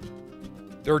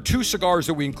 There are two cigars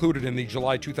that we included in the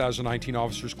July 2019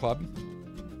 Officers Club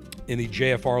in the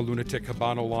JFR Lunatic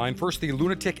Habano line. First, the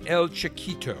Lunatic El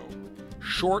Chiquito,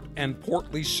 short and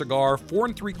portly cigar, 4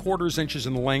 3/4 inches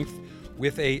in length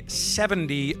with a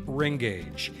 70 ring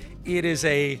gauge. It is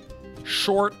a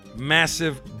short,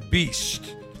 massive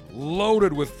beast,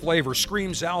 loaded with flavor,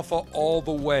 screams alpha all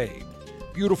the way.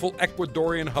 Beautiful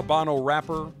Ecuadorian Habano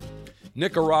wrapper,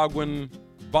 Nicaraguan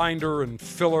binder and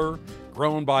filler,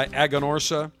 grown by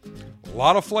Aganorsa. A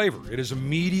lot of flavor. It is a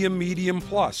medium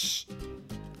plus.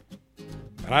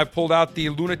 And I've pulled out the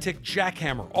Lunatic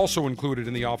Jackhammer, also included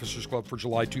in the Officers Club for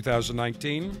July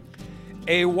 2019.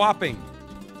 A whopping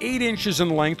 8 inches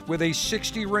in length with a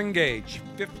 60 ring gauge.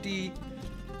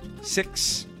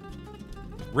 56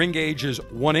 ring gauge is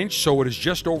 1 inch, so it is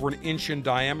just over an inch in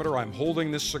diameter. I'm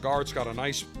holding this cigar. It's got a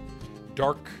nice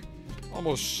dark,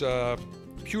 almost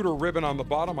pewter ribbon on the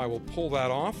bottom. I will pull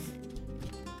that off.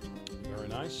 Very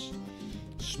nice.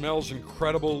 Smells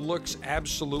incredible. Looks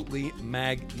absolutely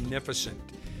magnificent.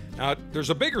 Now, there's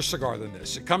a bigger cigar than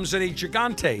this. It comes in a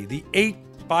Gigante, the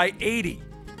 8x80.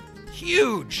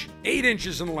 Huge. 8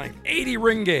 inches in length. 80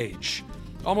 ring gauge.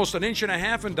 Almost an inch and a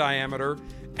half in diameter.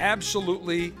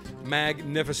 Absolutely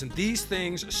magnificent. These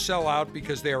things sell out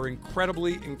because they are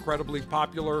incredibly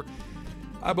popular.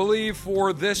 I believe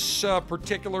for this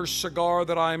particular cigar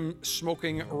that I'm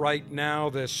smoking right now,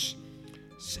 this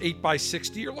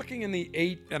 8x60, you're looking in the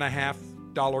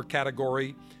 $8.50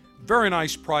 category. Very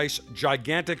nice price.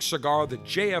 Gigantic cigar, the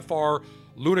JFR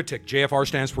Lunatic. JFR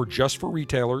stands for just for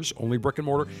retailers, only brick and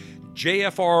mortar.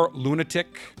 JFR Lunatic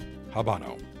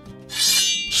Habano.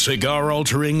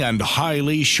 Cigar-altering and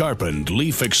highly sharpened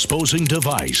leaf-exposing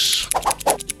device.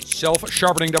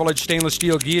 Self-sharpening double-edged stainless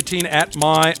steel guillotine at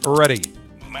my ready.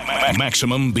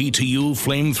 Maximum BTU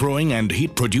flame-throwing and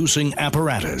heat-producing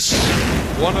apparatus.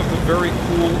 One of the very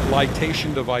cool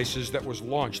lightation devices that was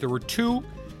launched. There were two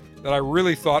that I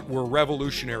really thought were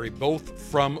revolutionary, both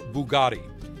from Bugatti.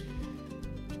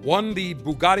 One, the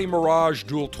Bugatti Mirage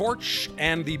Dual Torch,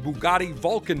 and the Bugatti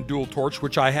Vulcan Dual Torch,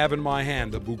 which I have in my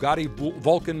hand. The Bugatti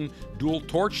Vulcan Dual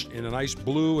Torch in a nice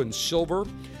blue and silver.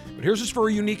 But here's what's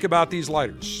very unique about these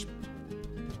lighters.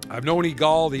 I've known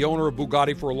Igal, the owner of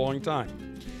Bugatti, for a long time.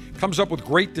 Comes up with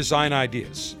great design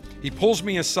ideas. He pulls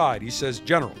me aside. He says,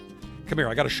 General, come here,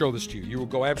 I got to show this to you. You will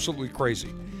go absolutely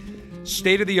crazy.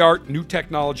 State-of-the-art new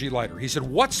technology lighter. He said,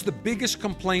 what's the biggest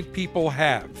complaint people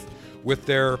have with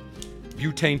their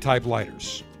butane-type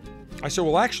lighters? I said,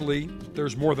 well, actually,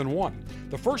 there's more than one.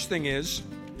 The first thing is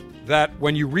that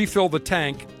when you refill the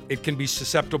tank, it can be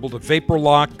susceptible to vapor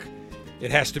lock.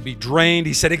 It has to be drained.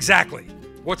 He said, exactly.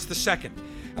 What's the second?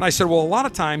 And I said, well, a lot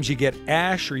of times you get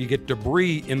ash or you get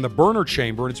debris in the burner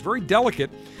chamber, and it's very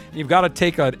delicate. And you've got to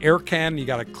take an air can, and you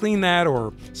got to clean that,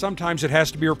 or sometimes it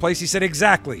has to be replaced. He said,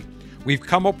 exactly. We've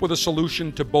come up with a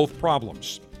solution to both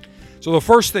problems. So the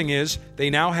first thing is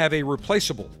they now have a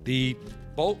replaceable. The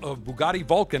Bugatti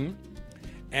Vulcan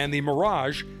and the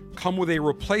Mirage come with a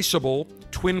replaceable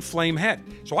twin flame head.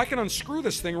 So I can unscrew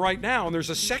this thing right now, and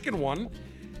there's a second one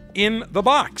in the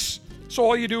box. So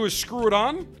all you do is screw it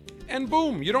on, and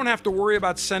boom, you don't have to worry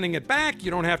about sending it back. You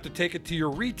don't have to take it to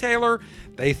your retailer.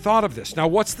 They thought of this. Now,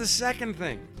 what's the second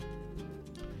thing?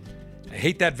 I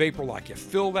hate that vapor lock. You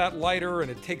fill that lighter and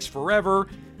it takes forever.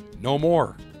 No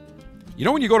more. You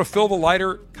know when you go to fill the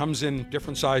lighter, it comes in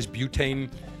different size butane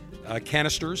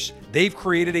canisters. They've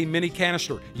created a mini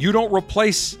canister. You don't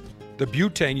replace the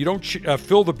butane. You don't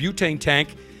fill the butane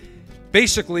tank.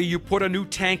 Basically, you put a new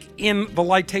tank in the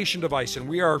lightation device, and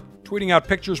we are tweeting out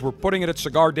pictures. We're putting it at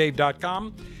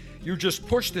CigarDave.com. You just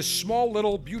push this small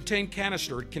little butane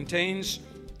canister. It contains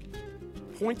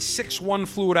 0.61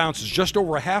 fluid ounces, just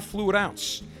over a half fluid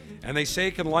ounce. And they say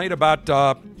it can light about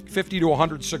 50 to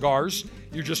 100 cigars.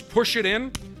 You just push it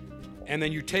in, and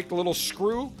then you take the little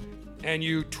screw, and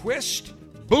you twist.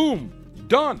 Boom,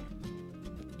 done.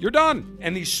 you're done.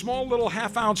 And these small little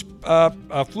half-ounce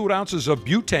fluid ounces of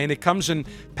butane, it comes in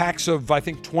packs of, I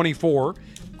think, 24.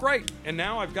 Great. And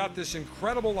now I've got this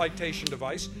incredible lightation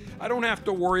device. I don't have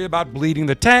to worry about bleeding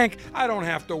the tank. I don't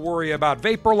have to worry about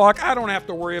vapor lock. I don't have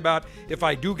to worry about if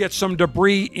I do get some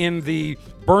debris in the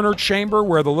burner chamber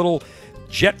where the little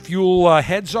jet fuel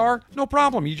heads are. No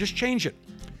problem. You just change it.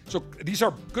 So these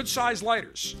are good-sized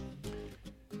lighters.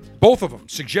 Both of them.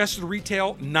 Suggested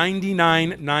retail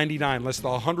 $99.99, less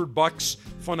than $100.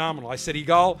 Phenomenal. I said,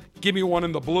 Igal, give me one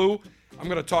in the blue. I'm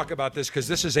going to talk about this because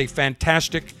this is a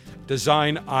fantastic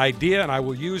design idea, and I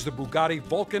will use the Bugatti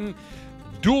Vulcan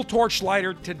dual torch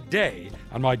lighter today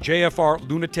on my JFR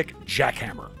Lunatic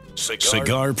Jackhammer.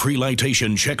 Cigar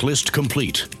pre-lightation checklist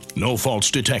complete. No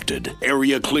faults detected.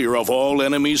 Area clear of all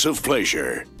enemies of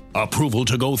pleasure. Approval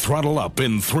to go throttle up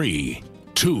in 3,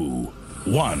 2,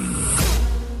 1.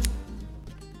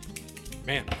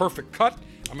 Man, perfect cut.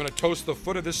 I'm going to toast the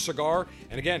foot of this cigar.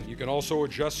 And again, you can also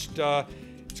adjust,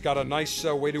 it's got a nice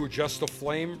way to adjust the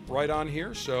flame right on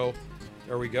here. So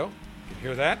there we go. You can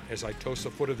hear that as I toast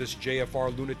the foot of this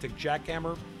JFR Lunatic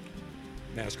Jackhammer.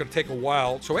 Man, it's going to take a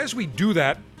while. So as we do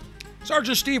that,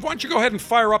 Sergeant Steve, why don't you go ahead and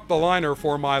fire up the liner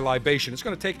for my libation? It's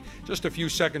going to take just a few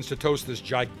seconds to toast this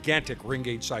gigantic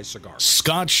ring-gauge-sized cigar.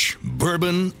 Scotch,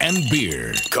 bourbon, and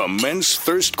beer. Commence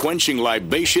thirst-quenching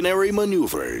libationary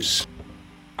maneuvers.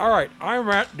 All right, I'm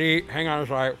at the, hang on as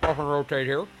I puff and rotate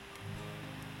here.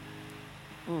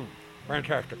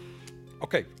 Fantastic.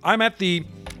 Okay, I'm at the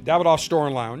Davidoff Store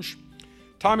and Lounge.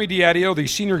 Tommy Diadio, the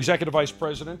Senior Executive Vice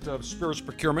President of Spirits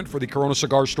Procurement for the Corona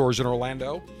Cigar Stores in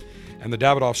Orlando and the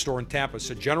Davidoff Store in Tampa,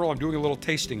 said, General, I'm doing a little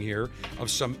tasting here of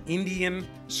some Indian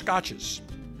scotches.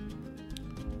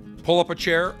 Pull up a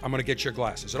chair, I'm going to get you a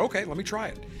glass. I said, okay, let me try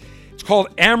it. It's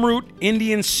called Amrut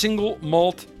Indian Single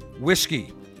Malt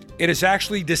Whiskey. It is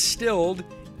actually distilled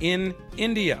in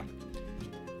India.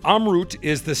 Amrut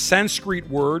is the Sanskrit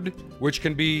word which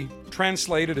can be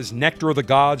translated as nectar of the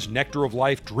gods, nectar of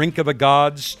life, drink of the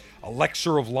gods,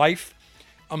 elixir of life.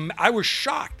 I was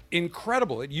shocked.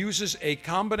 Incredible. It uses a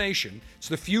combination, it's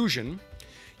the fusion,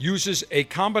 uses a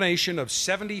combination of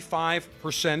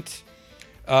 75%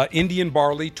 Indian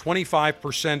barley,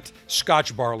 25%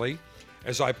 Scotch barley.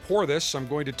 As I pour this, I'm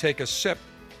going to take a sip.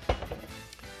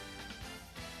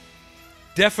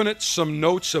 Definite some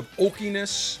notes of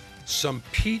oakiness, some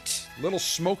peat, little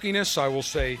smokiness. I will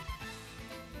say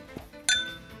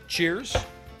cheers.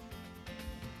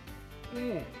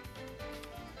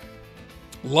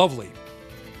 Lovely.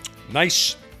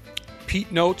 Nice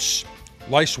peat notes,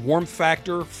 nice warmth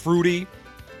factor, fruity,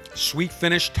 sweet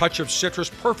finish, touch of citrus.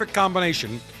 Perfect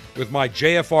combination with my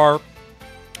JFR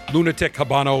Lunatic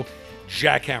Habano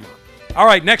Jackhammer. All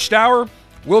right, next hour,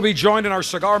 we'll be joined in our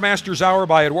Cigar Masters Hour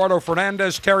by Eduardo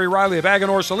Fernandez, Terry Riley of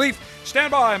Aganor Salif.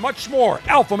 Stand by, much more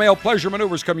Alpha Male Pleasure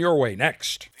Maneuvers come your way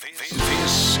next.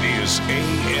 This is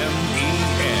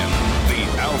AMEN, the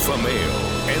Alpha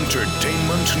Male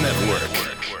Entertainment Network.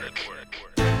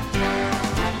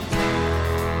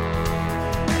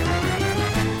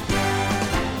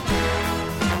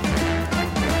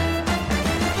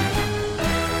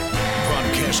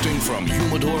 Broadcasting from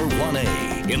Humidor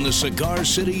 1A in the cigar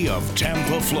city of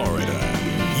Tampa, Florida,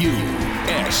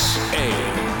 USA.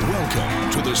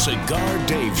 Welcome to the Cigar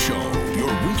Dave Show,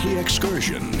 your weekly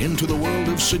excursion into the world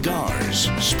of cigars,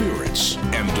 spirits,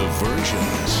 and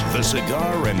diversions. The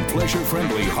cigar and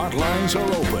pleasure-friendly hotlines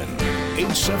are open.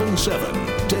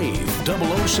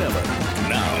 877-DAVE-007.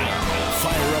 Now,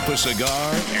 fire up a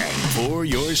cigar and pour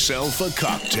yourself a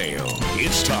cocktail.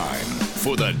 It's time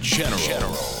for the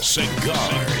General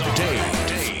Cigar Dave.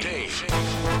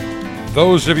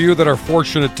 Those of you that are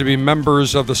fortunate to be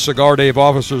members of the Cigar Dave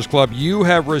Officers Club, you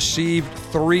have received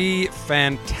 3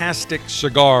 fantastic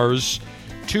cigars.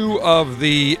 2 of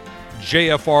the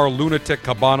JFR Lunatic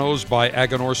Habanos by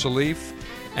Aganor Salif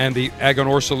and the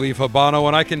Aganor Salif Habano.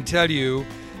 And I can tell you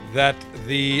that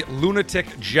the Lunatic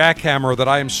Jackhammer that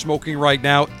I am smoking right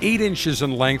now, 8 inches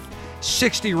in length,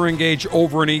 60 ring gauge,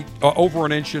 over an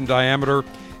inch in diameter,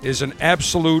 is an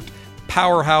absolute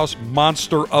powerhouse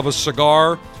monster of a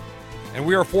cigar. And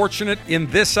we are fortunate in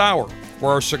this hour,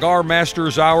 for our Cigar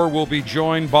Masters Hour, we'll be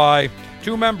joined by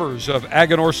 2 members of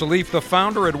Aganor Salif, the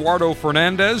founder, Eduardo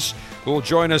Fernandez, who will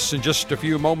join us in just a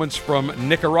few moments from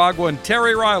Nicaragua, and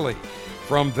Terry Riley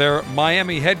from their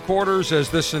Miami headquarters, as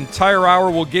this entire hour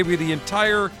will give you the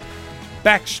entire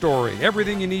backstory,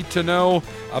 everything you need to know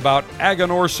about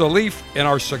Aganor Salif in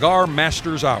our Cigar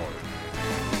Masters Hour.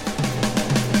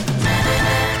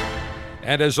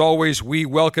 And as always, we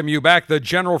welcome you back, the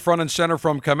General front and center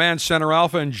from Command Center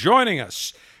Alpha, and joining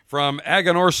us From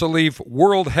Aganorsa Leaf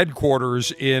World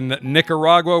Headquarters in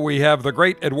Nicaragua, we have the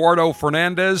great Eduardo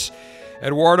Fernandez.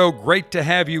 Eduardo, great to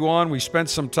have you on. We spent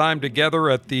some time together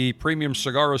at the Premium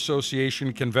Cigar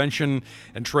Association Convention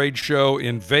and Trade Show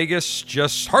in Vegas,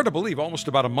 just hard to believe, almost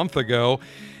about a month ago,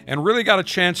 and really got a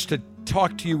chance to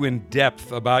talk to you in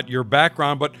depth about your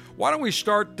background. But why don't we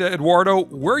start, Eduardo,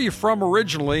 where are you from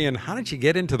originally, and how did you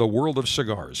get into the world of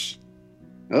cigars?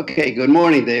 Okay, good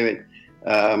morning, David.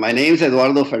 My name is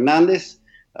Eduardo Fernandez.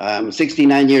 I'm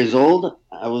 69 years old.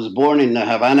 I was born in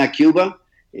Havana, Cuba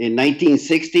in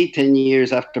 1960, 10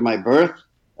 years after my birth.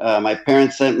 My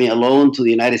parents sent me alone to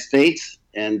the United States,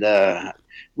 and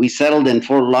we settled in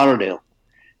Fort Lauderdale.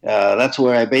 That's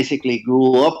where I basically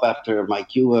grew up after my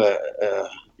Cuba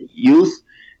youth,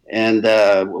 and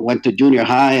went to junior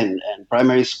high and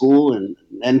primary school. And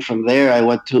then from there, I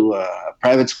went to a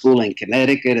private school in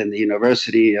Connecticut and the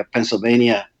University of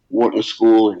Pennsylvania Wharton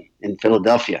School in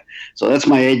Philadelphia. So that's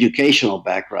my educational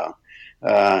background.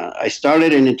 I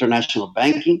started in international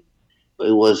banking.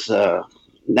 It was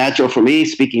natural for me,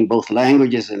 speaking both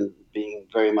languages and being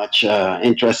very much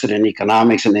interested in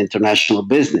economics and international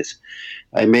business.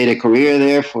 I made a career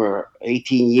there for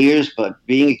 18 years, but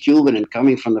being a Cuban and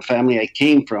coming from the family I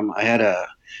came from, I had a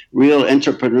real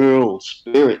entrepreneurial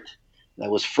spirit that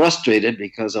was frustrated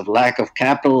because of lack of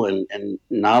capital and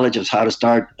knowledge of how to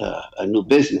start a new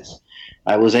business.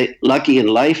 I was lucky in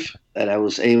life that I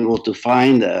was able to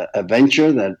find a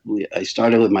venture that I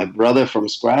started with my brother from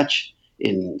scratch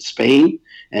in Spain,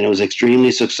 and it was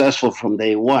extremely successful from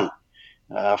day one.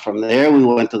 From there, we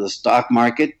went to the stock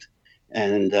market,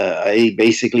 and I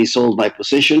basically sold my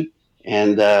position,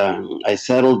 and I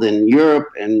settled in Europe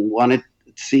and wanted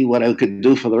to see what I could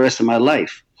do for the rest of my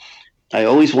life. I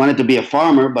always wanted to be a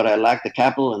farmer, but I lacked the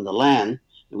capital and the land,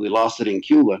 and we lost it in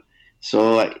Cuba.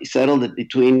 So I settled it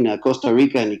between Costa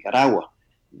Rica and Nicaragua.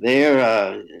 There,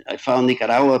 I found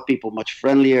Nicaragua people much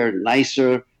friendlier,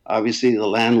 nicer. Obviously, the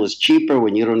land was cheaper.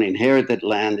 When you don't inherit that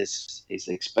land, it's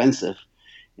expensive.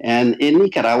 And in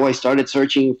Nicaragua, I started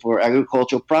searching for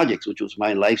agricultural projects, which was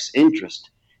my life's interest,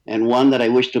 and one that I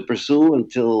wish to pursue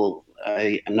until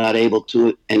I am not able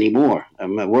to anymore.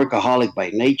 I'm a workaholic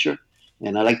by nature,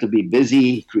 and I like to be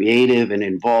busy, creative, and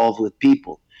involved with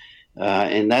people.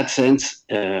 In that sense,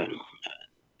 in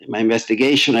my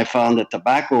investigation, I found that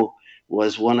tobacco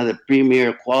was one of the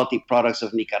premier quality products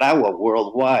of Nicaragua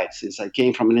worldwide. Since I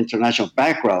came from an international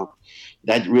background,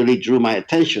 that really drew my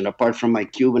attention, apart from my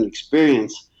Cuban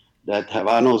experience, that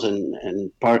Habanos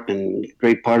and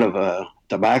great part of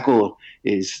tobacco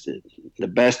is the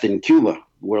best in Cuba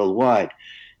worldwide.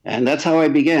 And that's how I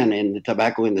began in the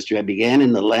tobacco industry. I began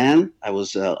in the land. I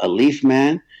was a leaf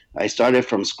man. I started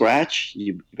from scratch.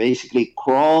 You basically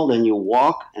crawl, then you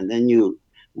walk, and then you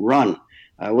run.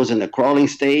 I was in the crawling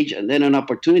stage, and then an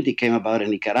opportunity came about in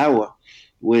Nicaragua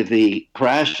with the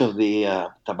crash of the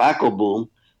tobacco boom.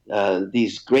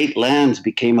 These great lands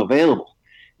became available,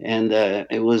 and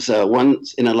it was a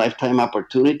once-in-a-lifetime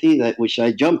opportunity which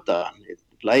I jumped on.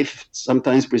 Life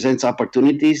sometimes presents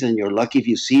opportunities, and you're lucky if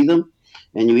you see them,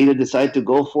 and you either decide to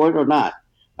go for it or not.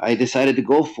 I decided to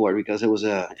go for it because it was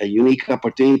a unique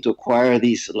opportunity to acquire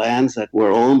these lands that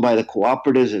were owned by the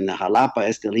cooperatives in the Jalapa,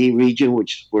 Esteli region,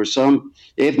 which were some,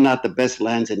 if not the best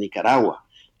lands in Nicaragua.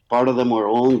 Part of them were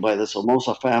owned by the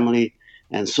Somoza family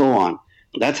and so on.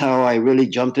 That's how I really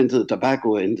jumped into the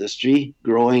tobacco industry,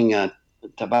 growing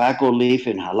tobacco leaf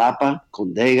in Jalapa,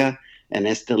 Condega, and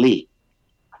Esteli.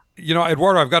 You know,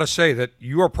 Eduardo, I've got to say that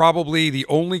you are probably the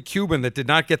only Cuban that did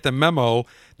not get the memo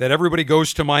that everybody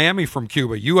goes to Miami from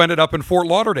Cuba. You ended up in Fort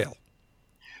Lauderdale.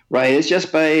 Right. It's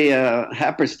just by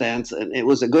happenstance. And it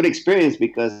was a good experience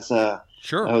because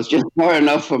sure. I was just far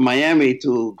enough from Miami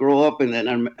to grow up in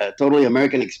a totally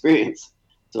American experience.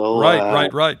 So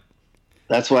Right.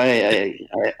 That's why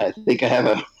I think I have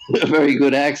a very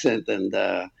good accent, and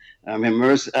I'm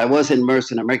immersed. I was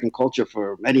immersed in American culture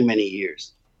for many, many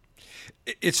years.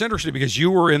 It's interesting because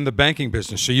you were in the banking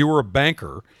business, so you were a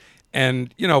banker.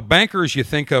 And, you know, bankers you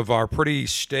think of are pretty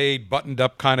staid,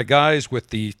 buttoned-up kind of guys with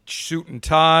the suit and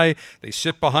tie. They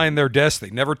sit behind their desk.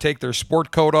 They never take their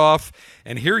sport coat off.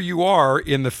 And here you are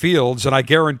in the fields, and I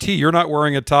guarantee you're not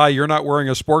wearing a tie, you're not wearing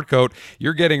a sport coat.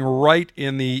 You're getting right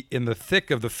in the thick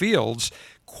of the fields.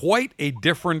 Quite a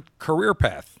different career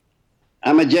path.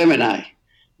 I'm a Gemini.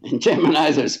 And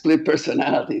Geminis are split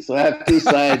personality, so I have two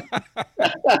sides.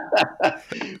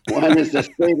 One is the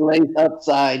straight-laced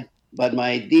upside, but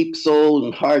my deep soul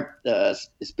and heart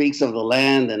speaks of the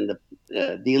land and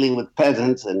dealing with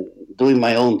peasants and doing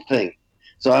my own thing.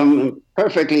 So I'm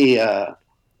perfectly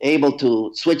able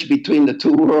to switch between the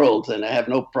two worlds, and I have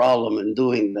no problem in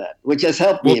doing that, which has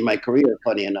helped me in my career,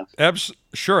 funny enough.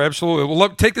 Sure, absolutely. Well,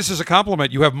 look, take this as a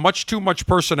compliment. You have much too much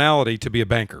personality to be a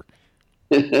banker.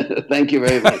 Thank you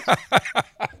very much.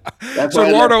 So,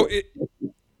 Eduardo,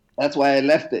 that's why I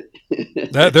left it.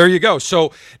 There you go. So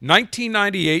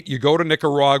 1998, you go to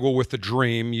Nicaragua with the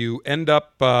dream. You end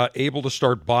up able to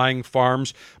start buying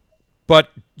farms, but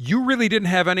you really didn't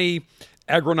have any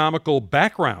agronomical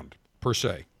background, per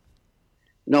se.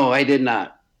 No, I did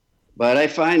not. But I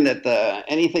find that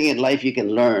anything in life you can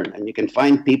learn, and you can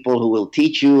find people who will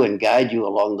teach you and guide you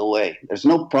along the way. There's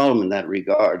no problem in that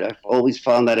regard. I've always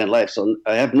found that in life. So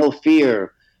I have no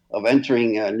fear of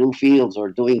entering new fields or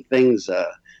doing things.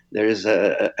 There's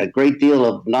a great deal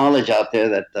of knowledge out there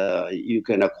that you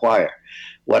can acquire.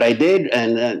 What I did,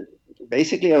 and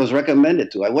basically I was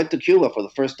recommended to. I went to Cuba for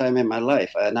the first time in my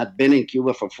life. I had not been in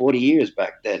Cuba for 40 years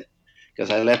back then,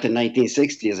 because I left in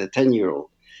 1960 as a 10-year-old.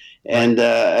 And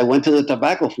I went to the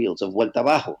tobacco fields of Vuelta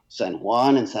Bajo, San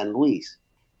Juan and San Luis.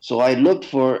 So I looked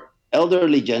for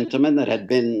elderly gentlemen that had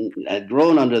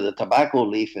grown under the tobacco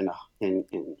leaf in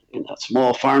a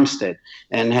small farmstead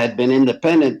and had been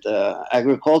independent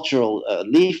agricultural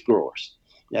leaf growers,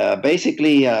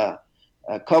 basically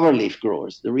cover leaf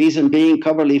growers. The reason being,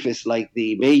 cover leaf is like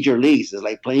the major leagues. It's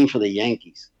like playing for the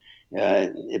Yankees.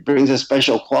 It brings a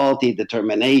special quality,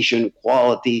 determination,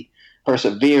 quality,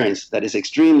 perseverance that is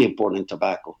extremely important in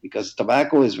tobacco, because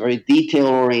tobacco is very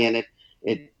detail-oriented.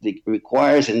 It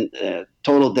requires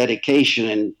total dedication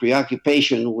and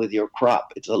preoccupation with your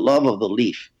crop. It's a love of the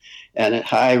leaf and a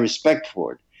high respect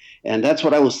for it. And that's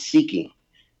what I was seeking.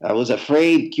 I was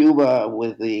afraid Cuba,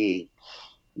 with the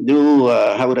new,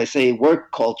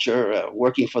 work culture,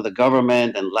 working for the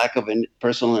government and lack of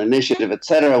personal initiative, et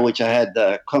cetera, which I had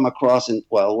come across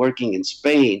while working in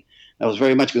Spain. I was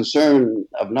very much concerned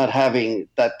of not having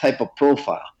that type of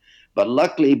profile. But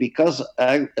luckily, because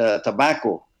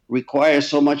tobacco requires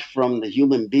so much from the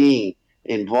human being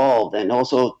involved, and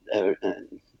also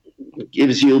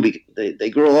gives you, they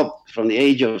grow up from the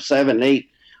age of 7, 8,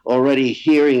 already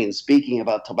hearing and speaking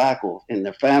about tobacco in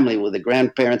their family with the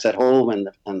grandparents at home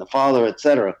and the father,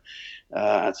 etc.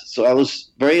 So I was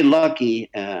very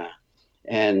lucky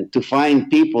and to find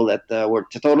people that were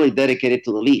totally dedicated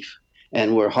to the leaf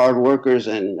and were hard workers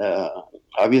and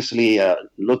obviously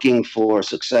looking for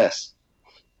success.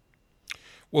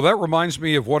 Well, that reminds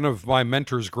me of one of my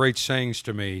mentor's great sayings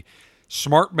to me.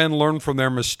 Smart men learn from their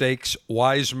mistakes,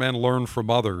 wise men learn from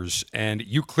others, and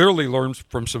you clearly learned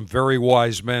from some very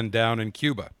wise men down in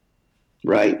Cuba.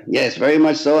 Right. Yes, very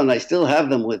much so, and I still have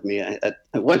them with me. At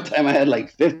one time, I had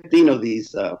like 15 of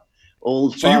these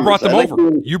old farmers. So you brought them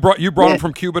over. You brought them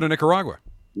from Cuba to Nicaragua.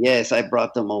 Yes, I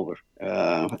brought them over.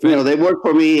 They work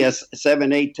for me as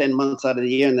 7, 8, 10 months out of the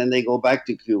year, and then they go back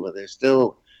to Cuba. They're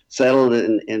still settled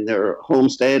in their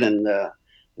homestead, and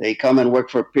they come and work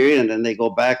for a period, and then they go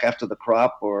back after the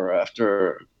crop or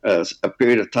after a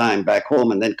period of time back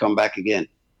home, and then come back again.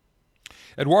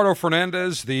 Eduardo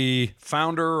Fernandez, the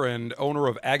founder and owner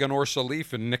of Aganorsa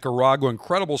Leaf in Nicaragua,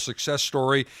 incredible success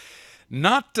story.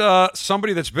 Not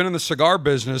somebody that's been in the cigar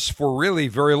business for really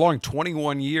very long,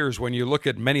 21 years, when you look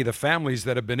at many of the families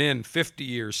that have been in 50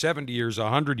 years, 70 years,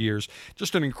 100 years.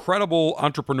 Just an incredible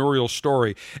entrepreneurial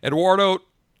story. Eduardo,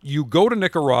 you go to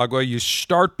Nicaragua, you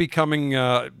start becoming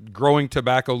growing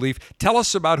tobacco leaf. Tell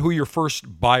us about who your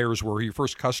first buyers were, who your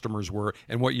first customers were,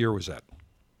 and what year was that?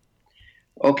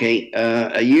 Okay,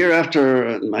 a year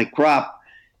after my crop,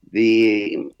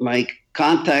 my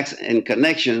contacts and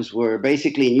connections were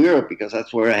basically in Europe, because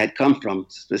that's where I had come from,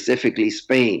 specifically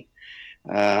Spain.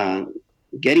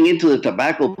 Getting into the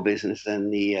tobacco business,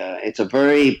 and it's a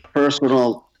very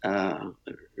personal,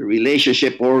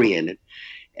 relationship-oriented.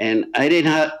 And I did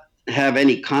not have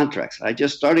any contracts. I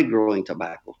just started growing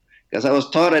tobacco because I was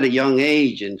taught at a young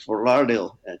age in Fort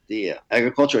Lauderdale at the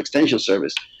Agricultural Extension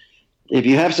Service. If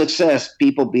you have success,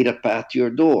 people beat a path to your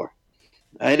door.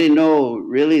 I didn't know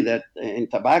really that in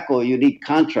tobacco you need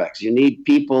contracts. You need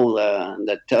people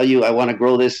that tell you, I want to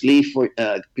grow this leaf,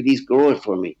 please grow it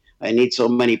for me. I need so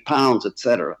many pounds,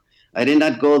 etc. I did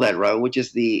not go that route, which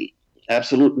is the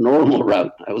absolute normal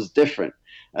route. I was different.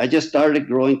 I just started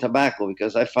growing tobacco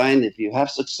because I find if you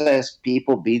have success,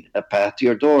 people beat a path to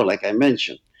your door, like I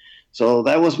mentioned. So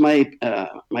that was my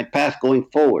path going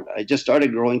forward. I just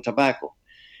started growing tobacco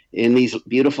in these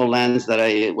beautiful lands that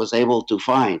I was able to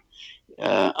find.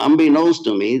 Unbeknownst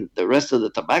to me, the rest of the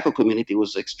tobacco community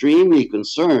was extremely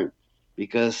concerned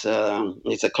because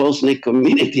it's a close-knit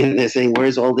community, and they're saying,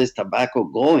 where's all this tobacco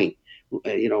going?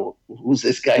 Who's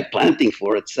this guy planting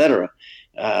for, etc.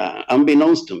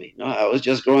 unbeknownst to me. I was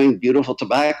just growing beautiful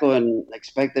tobacco and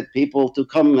expected people to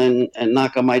come and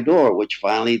knock on my door, which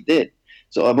finally did.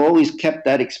 So I've always kept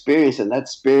that experience and that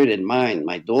spirit in mind.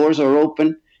 My doors are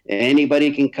open.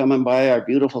 Anybody can come and buy our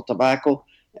beautiful tobacco.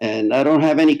 And I don't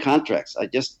have any contracts. I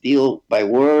just deal by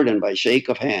word and by shake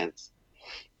of hands.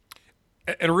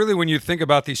 And really, when you think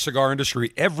about the cigar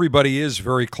industry, everybody is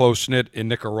very close-knit in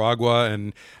Nicaragua.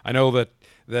 And I know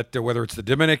that whether it's the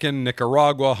Dominican,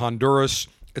 Nicaragua, Honduras,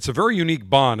 it's a very unique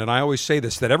bond. And I always say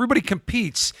this, that everybody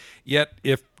competes, yet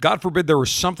if, God forbid, there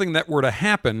was something that were to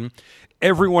happen,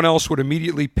 everyone else would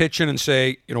immediately pitch in and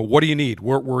say, what do you need?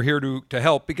 We're here to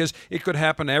help, because it could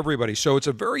happen to everybody. So it's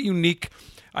a very unique,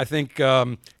 I think,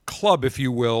 club, if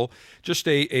you will, just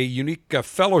a unique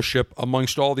fellowship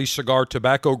amongst all these cigar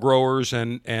tobacco growers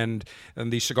and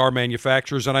the cigar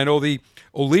manufacturers. And I know the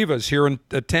Olivas here in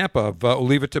Tampa of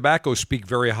Oliva Tobacco speak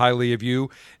very highly of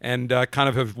you and kind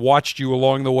of have watched you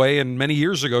along the way, and many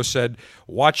years ago said,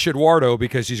 watch Eduardo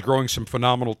because he's growing some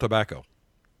phenomenal tobacco.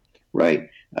 Right.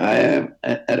 At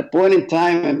a point in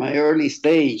time in my early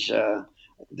stage,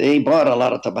 they bought a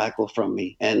lot of tobacco from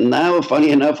me. And now,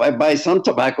 funny enough, I buy some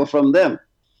tobacco from them,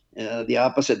 the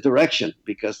opposite direction,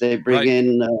 because they bring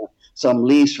in some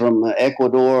leaves from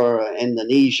Ecuador,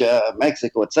 Indonesia,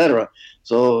 Mexico, etc.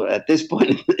 So at this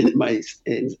point in my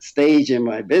stage in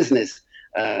my business,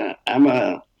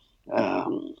 I'm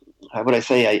how would I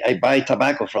say, I buy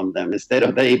tobacco from them instead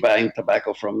of they buying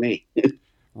tobacco from me.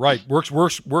 Right.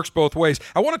 Works both ways.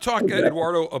 I want to talk,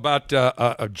 Eduardo, about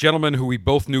a gentleman who we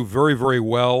both knew very, very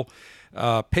well,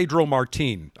 Pedro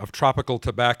Martin of Tropical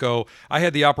Tobacco. I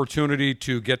had the opportunity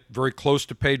to get very close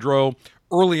to Pedro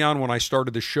early on when I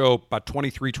started the show about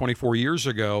 23, 24 years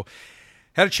ago.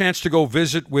 Had a chance to go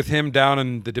visit with him down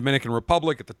in the Dominican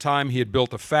Republic. At the time, he had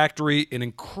built a factory, an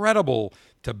incredible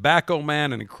tobacco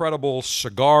man, an incredible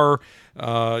cigar,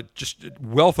 just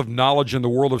wealth of knowledge in the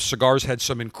world of cigars, had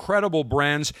some incredible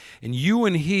brands. And you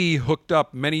and he hooked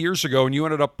up many years ago, and you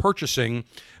ended up purchasing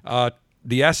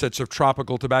the assets of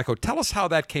Tropical Tobacco. Tell us how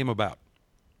that came about.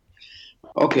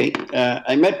 Okay.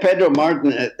 I met Pedro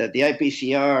Martin at the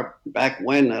IPCR back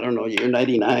when, I don't know, year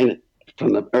 99,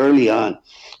 from the early on.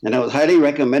 And I was highly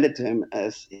recommended to him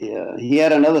as he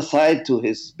had another side to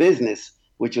his business,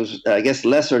 which was, I guess,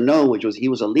 lesser known, which was he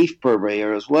was a leaf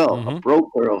purveyor as well, a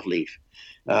broker of leaf,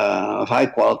 of high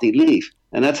quality leaf.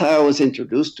 And that's how I was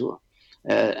introduced to him.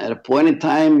 At a point in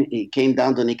time, he came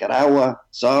down to Nicaragua,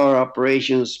 saw our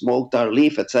operations, smoked our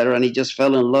leaf, etc., and he just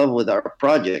fell in love with our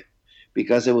project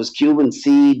because it was Cuban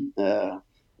seed,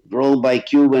 grown by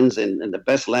Cubans in the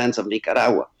best lands of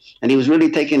Nicaragua. And he was really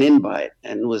taken in by it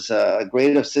and was a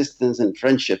great assistance and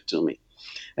friendship to me.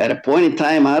 At a point in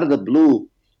time, out of the blue,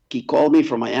 he called me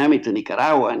from Miami to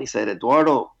Nicaragua, and he said,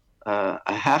 Eduardo, I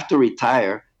have to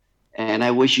retire, and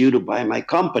I wish you to buy my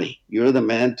company. You're the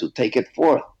man to take it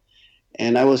forth.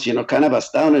 And I was, kind of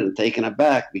astounded and taken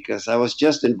aback because I was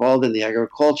just involved in the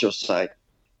agricultural side.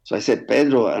 So I said,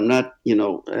 Pedro, I'm not,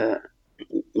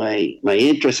 my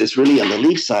interest is really on the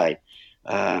leaf side.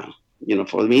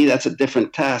 For me, that's a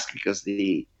different task because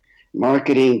the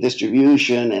marketing,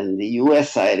 distribution, and the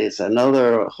U.S. side is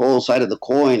another whole side of the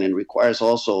coin and requires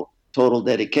also total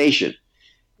dedication.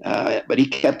 But he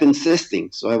kept insisting.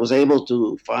 So I was able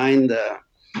to find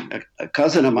a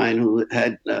cousin of mine who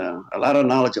had a lot of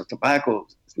knowledge of tobacco.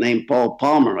 His name Paul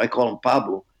Palmer. I call him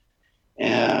Pablo.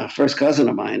 First cousin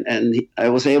of mine. And I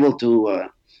was able to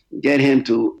get him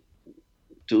to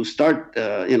start,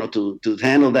 to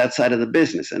handle that side of the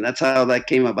business. And that's how that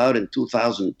came about in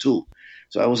 2002.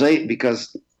 So I was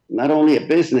because not only a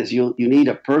business, you need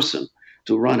a person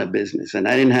to run a business. And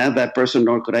I didn't have that person,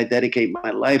 nor could I dedicate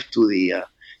my life to the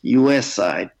U.S.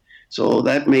 side. So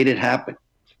that made it happen.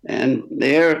 And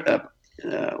there,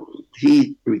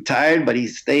 he retired, but he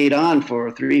stayed on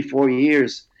for 3-4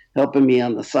 years, helping me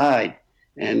on the side,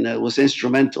 and was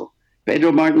instrumental.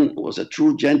 Pedro Martin was a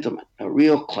true gentleman, a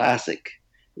real classic.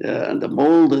 The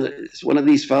mold is one of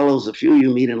these fellows, a few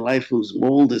you meet in life whose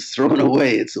mold is thrown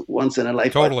away. It's a once in a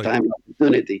lifetime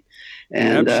opportunity.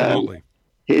 And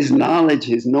his knowledge,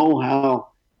 his know-how,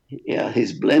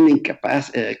 his blending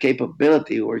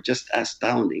capability were just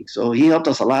astounding. So he helped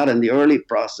us a lot in the early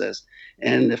process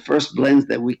and the first blends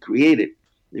that we created.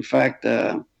 In fact,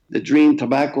 the Dream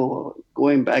Tobacco,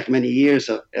 going back many years,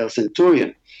 of El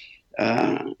Centurion,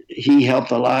 he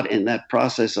helped a lot in that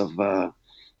process of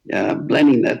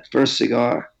blending that first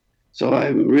cigar. So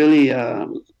I'm really,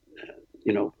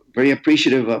 very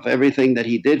appreciative of everything that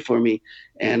he did for me.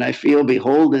 And I feel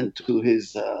beholden to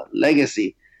his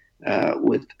legacy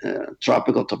with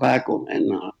Tropical Tobacco.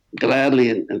 And gladly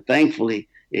and thankfully,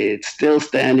 it's still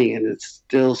standing and it's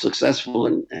still successful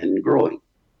and growing.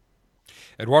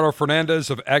 Eduardo Fernandez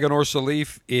of Aganorsa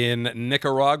Leaf in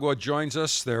Nicaragua joins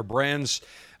us. Their brands,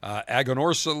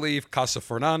 Aganorsa Leaf, Casa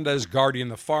Fernandez, Guardian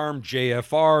the Farm,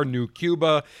 JFR, New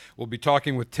Cuba. We'll be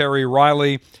talking with Terry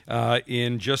Riley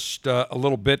in just a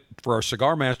little bit for our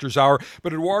Cigar Masters Hour.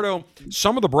 But Eduardo,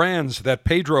 some of the brands that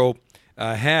Pedro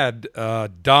had,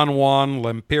 Don Juan,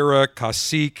 Lempira,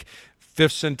 Cacique,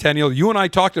 Fifth Centennial, you and I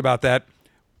talked about that.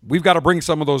 We've got to bring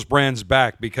some of those brands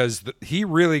back because he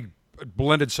really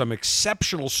blended some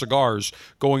exceptional cigars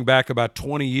going back about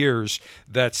 20 years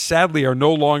that sadly are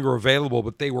no longer available,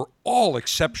 but they were all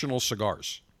exceptional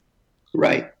cigars.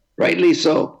 Right. Rightly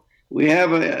so. We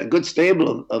have a good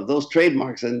stable of those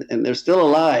trademarks, and they're still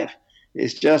alive.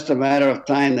 It's just a matter of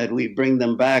time that we bring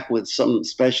them back with some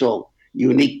special,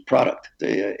 unique product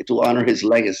to honor his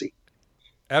legacy.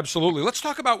 Absolutely. Let's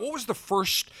talk about what was the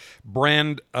first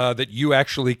brand that you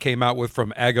actually came out with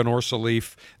from Aganorsa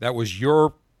Leaf that was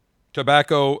your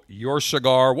tobacco, your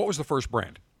cigar. What was the first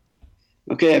brand?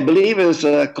 Okay, I believe it was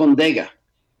Condega.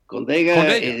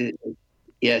 Condega.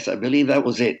 Yes, I believe that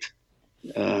was it.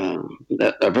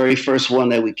 The very first one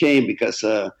that we came, because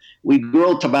we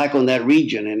grow tobacco in that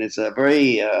region, and it's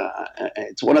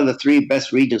it's one of the three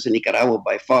best regions in Nicaragua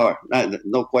by far.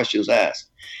 No questions asked.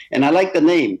 And I like the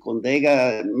name.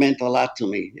 Condega meant a lot to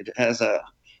me. It has a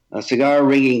cigar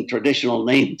ringing traditional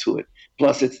name to it.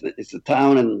 Plus, it's the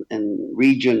town and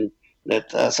region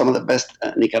that some of the best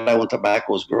Nicaraguan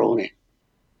tobacco is grown in.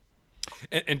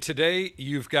 And today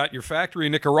you've got your factory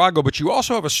in Nicaragua, but you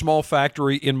also have a small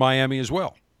factory in Miami as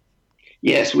well.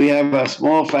 Yes, we have a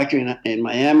small factory in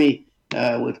Miami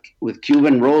with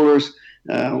Cuban rollers.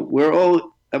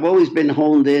 I've always been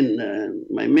honed in.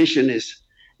 My mission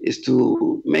is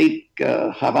to make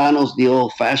Habanos the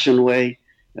old-fashioned way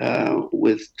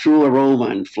with true aroma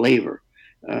and flavor.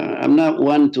 I'm not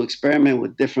one to experiment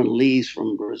with different leaves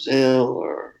from Brazil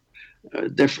or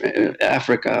different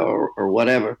Africa or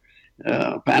whatever,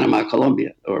 Panama,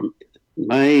 Colombia. Or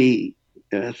my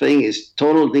thing is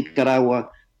total Nicaragua,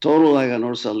 total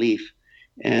Aganorsa leaf.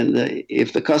 And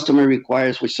if the customer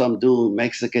requires, which some do,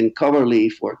 Mexican cover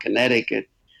leaf or Connecticut,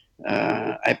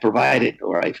 I provide it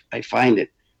or I find it.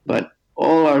 But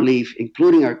all our leaf,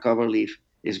 including our cover leaf,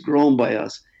 is grown by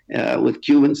us. With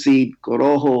Cuban seed,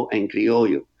 Corojo, and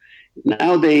Criollo.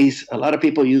 Nowadays, a lot of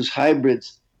people use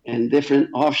hybrids and different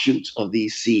offshoots of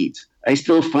these seeds. I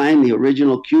still find the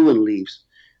original Cuban leaves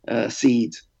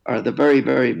seeds are the very,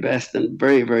 very best and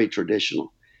very, very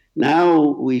traditional. Now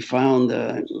we found,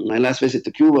 my last visit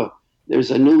to Cuba,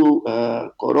 there's a new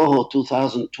Corojo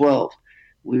 2012.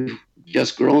 We've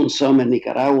just grown some in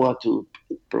Nicaragua to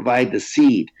provide the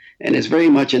seed, and it's very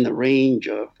much in the range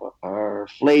of our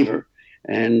flavor.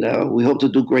 And we hope to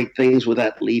do great things with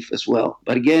that leaf as well.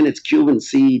 But again, it's Cuban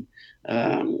seed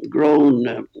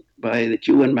grown by the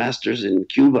Cuban masters in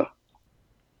Cuba.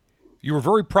 You were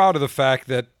very proud of the fact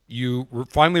that you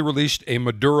finally released a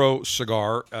Maduro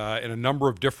cigar in a number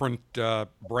of different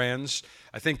brands.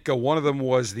 I think one of them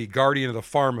was the Guardian of the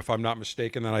Farm, if I'm not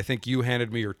mistaken, that I think you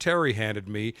handed me or Terry handed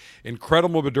me.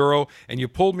 Incredible Maduro. And you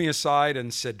pulled me aside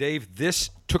and said, Dave, this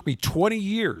took me 20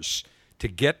 years to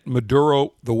get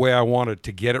Maduro the way I wanted,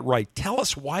 to get it right. Tell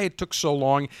us why it took so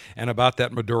long and about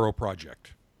that Maduro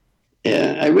project.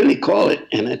 Yeah, I really call it,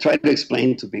 and I try to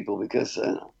explain to people because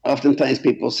oftentimes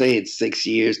people say it's 6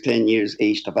 years, 10 years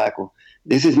aged tobacco.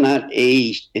 This is not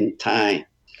aged in time.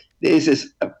 This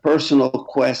is a personal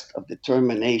quest of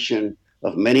determination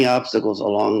of many obstacles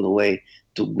along the way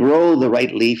to grow the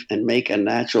right leaf and make a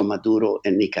natural Maduro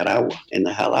in Nicaragua, in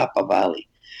the Jalapa Valley.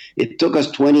 It took us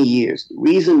 20 years. The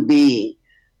reason being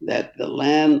that the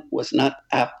land was not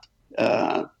apt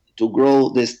to grow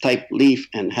this type leaf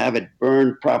and have it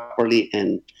burn properly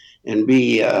and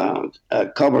be a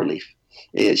cover leaf,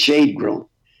 shade grown.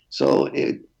 So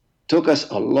it took us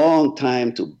a long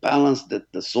time to balance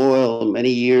the soil, many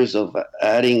years of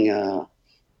adding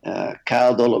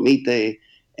cal dolomite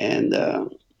and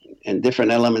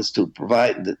different elements to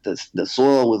provide the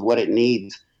soil with what it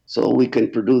needs, so we can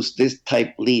produce this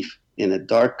type leaf in a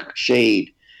dark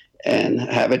shade and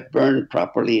have it burn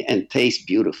properly and taste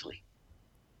beautifully.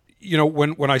 You know,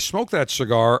 when I smoked that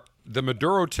cigar, the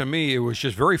Maduro, to me, it was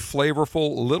just very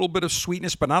flavorful, a little bit of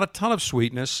sweetness, but not a ton of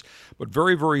sweetness, but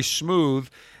very, very smooth.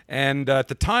 And at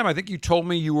the time, I think you told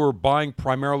me you were buying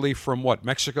primarily from, what,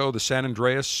 Mexico, the San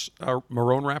Andreas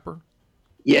Marron wrapper?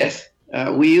 Yes.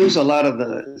 We use a lot of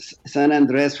the San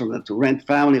Andres from the Torrent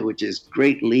family, which is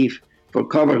great leaf for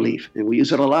cover leaf, and we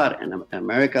use it a lot. And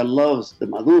America loves the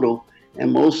Maduro,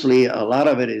 and mostly a lot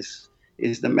of it is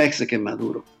the Mexican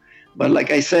Maduro. But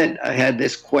like I said, I had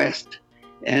this quest,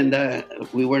 and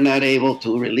we were not able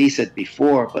to release it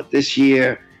before, but this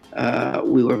year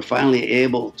we were finally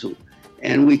able to.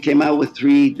 And we came out with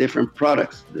 3 different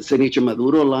products. The Signature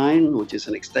Maduro line, which is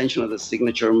an extension of the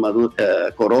Signature Maduro,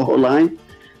 Corojo line.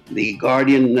 The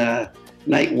Guardian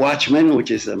Night Watchman, which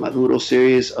is a Maduro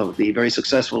series of the very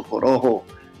successful Corojo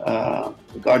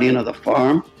Guardian of the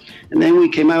Farm. And then we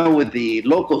came out with the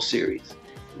Loco series,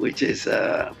 which is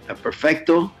a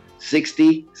Perfecto,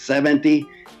 60, 70,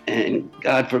 and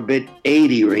God forbid,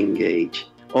 80 ring gauge.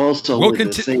 Also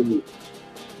the same.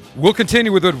 We'll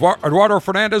continue with Eduardo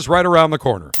Fernandez right around the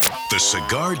corner. The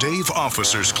Cigar Dave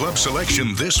Officers Club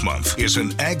selection this month is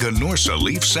an Aganorsa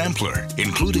leaf sampler,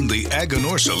 including the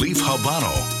Aganorsa leaf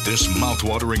Habano. This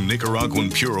mouthwatering Nicaraguan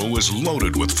Puro is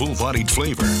loaded with full-bodied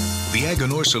flavor. The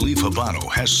Aganorsa leaf Habano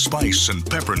has spice and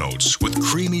pepper notes with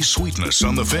creamy sweetness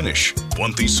on the finish.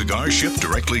 Want these cigars shipped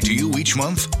directly to you each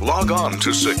month? Log on to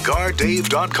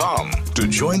CigarDave.com to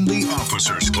join the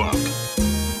Officers Club.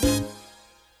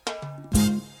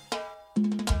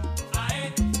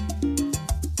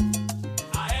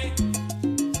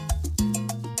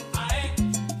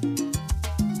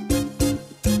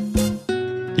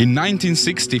 In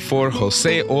 1964,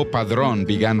 Jose O. Padron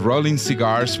began rolling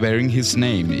cigars bearing his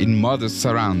name in modest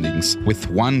surroundings with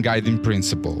one guiding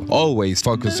principle: always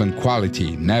focus on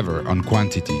quality, never on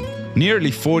quantity.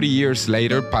 Nearly 40 years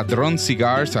later, Padron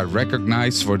cigars are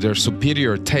recognized for their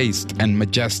superior taste and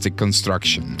majestic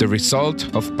construction, the result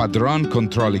of Padron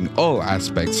controlling all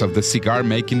aspects of the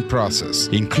cigar-making process,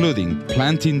 including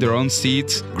planting their own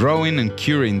seeds, growing and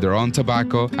curing their own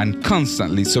tobacco, and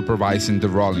constantly supervising the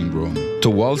rolling room. To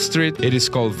Wall Street, it is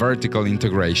called vertical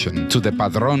integration. To the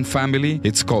Padron family,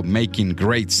 it's called making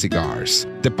great cigars.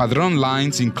 The Padron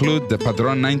lines include the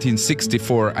Padron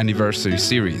 1964 Anniversary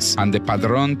Series and the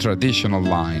Padron Traditional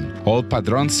line. All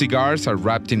Padron cigars are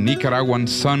wrapped in Nicaraguan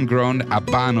sun-grown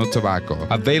Habano tobacco,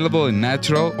 available in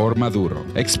natural or Maduro.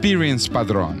 Experience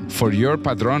Padron. For your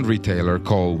Padron retailer,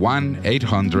 call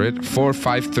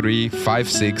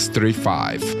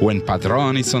 1-800-453-5635. When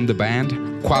Padron is on the band,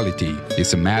 quality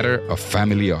is a matter of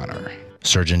family honor.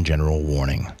 Surgeon General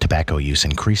warning: tobacco use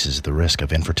increases the risk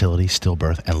of infertility,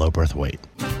 stillbirth, and low birth weight.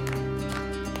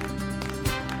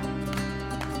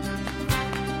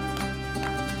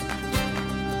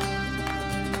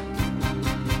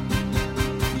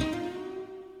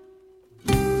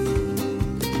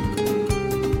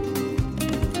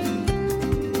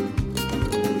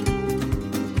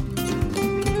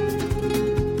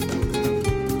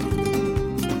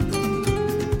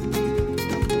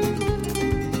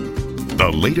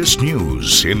 The latest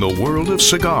news in the world of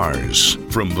cigars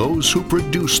from those who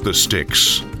produce the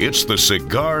sticks. It's the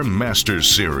Cigar Masters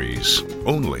Series,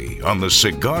 only on the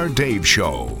Cigar Dave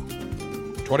Show.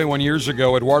 21 years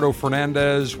ago, Eduardo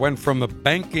Fernandez went from the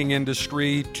banking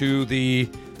industry to the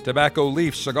tobacco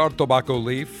leaf, cigar tobacco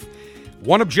leaf.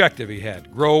 One objective he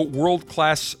had: grow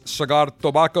world-class cigar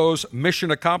tobaccos.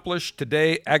 Mission accomplished.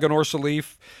 Today, Aganorsa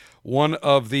leaf, one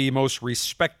of the most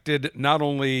respected not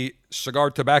only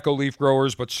cigar tobacco leaf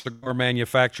growers but cigar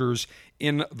manufacturers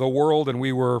in the world. And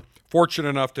we were fortunate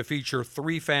enough to feature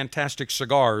 3 fantastic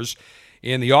cigars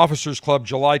in the Officers Club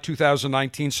July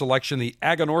 2019 selection: the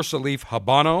Aganorsa leaf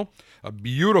Habano, a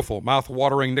beautiful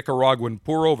mouth-watering Nicaraguan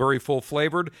Puro, very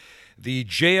full-flavored; the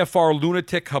JFR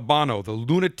Lunatic Habano, the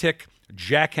Lunatic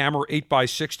Jackhammer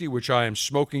 8x60, which I am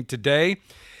smoking today;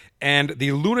 and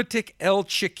the Lunatic El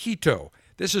Chiquito.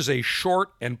 This is a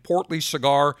short and portly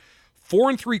cigar,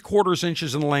 4 3/4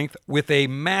 inches in length with a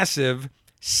massive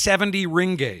 70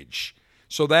 ring gauge.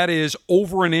 So that is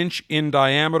over an inch in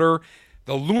diameter.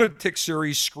 The Lunatic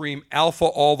series scream alpha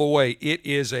all the way. It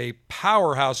is a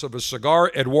powerhouse of a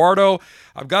cigar. Eduardo,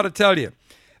 I've got to tell you,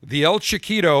 the El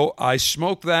Chiquito, I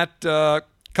smoked that a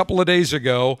couple of days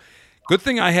ago. Good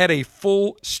thing I had a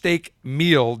full steak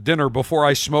meal dinner before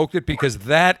I smoked it, because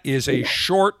that is a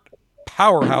short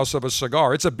powerhouse of a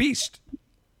cigar. It's a beast.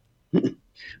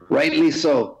 Rightly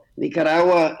so.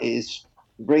 Nicaragua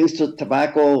brings to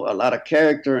tobacco a lot of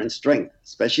character and strength,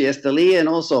 especially Esteli and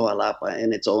also Jalapa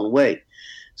in its own way.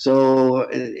 So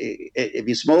if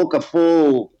you smoke a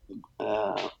full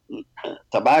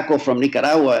tobacco from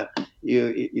Nicaragua,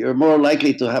 you're more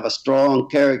likely to have a strong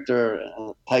character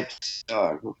type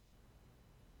cigar.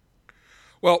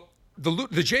 Well,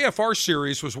 the JFR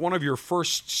series was one of your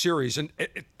first series, and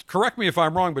correct me if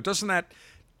I'm wrong, but doesn't that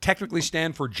technically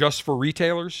stand for just for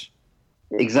retailers?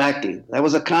 Exactly. That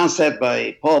was a concept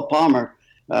by Paul Palmer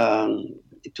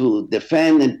to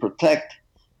defend and protect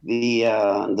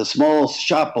the small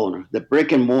shop owner, the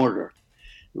brick and mortar.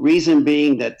 Reason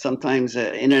being that sometimes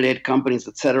internet companies,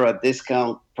 etc.,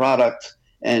 discount products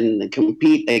and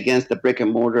compete against the brick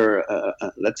and mortar,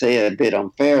 let's say, a bit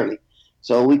unfairly.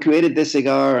 So we created this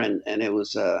cigar, and it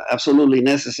was absolutely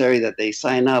necessary that they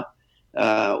sign up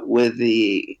with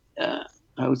the,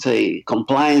 I would say,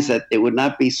 compliance that it would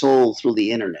not be sold through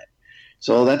the internet.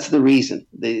 So that's the reason.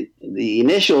 The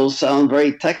initials sound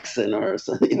very Texan, or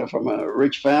from a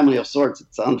rich family of sorts.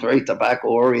 It sounds very tobacco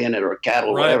oriented or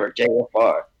cattle, right. Whatever,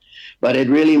 JFR. But it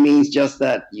really means just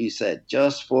that you said,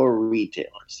 just for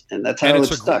retailers, and that's how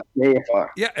it's stuck. JFR.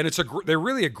 Yeah, and they're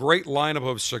really a great lineup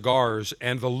of cigars,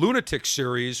 and the Lunatic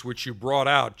series, which you brought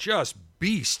out, just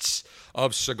beasts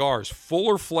of cigars,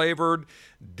 fuller flavored,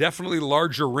 definitely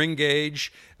larger ring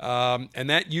gauge, and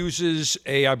that uses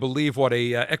I believe, a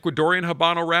Ecuadorian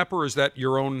Habano wrapper. Is that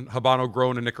your own Habano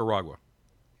grown in Nicaragua?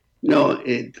 No,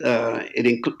 it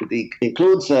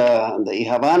includes the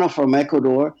Habano from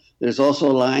Ecuador. There's also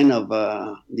a line of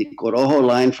the Corojo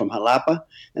line from Jalapa,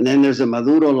 and then there's a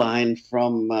Maduro line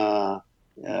from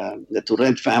the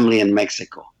Turrent family in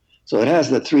Mexico. So it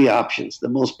has the three options. The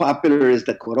most popular is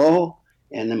the Corojo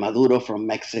and the Maduro from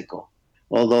Mexico.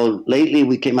 Although lately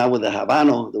we came out with the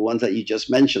Habano, the ones that you just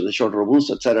mentioned, the Short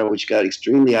Robusto, et cetera, which got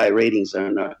extremely high ratings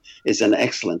and is an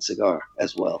excellent cigar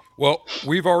as well. Well,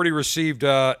 we've already received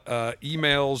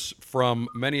emails from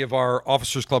many of our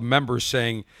Officers Club members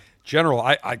saying, General,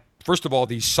 I first of all,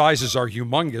 these sizes are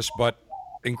humongous, but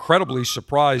incredibly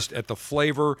surprised at the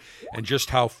flavor and just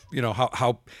how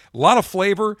a lot of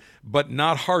flavor, but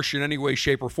not harsh in any way,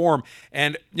 shape, or form.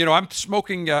 And, I'm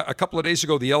smoking a couple of days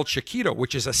ago the El Chiquito,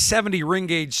 which is a 70 ring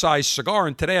gauge size cigar.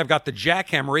 And today I've got the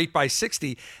Jackhammer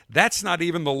 8x60. That's not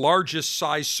even the largest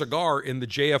size cigar in the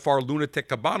JFR Lunatic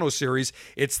Habano series.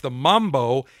 It's the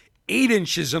Mambo, 8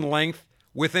 inches in length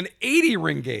with an 80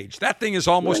 ring gauge. That thing is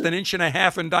almost an inch and a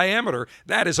half in diameter.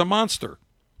 That is a monster.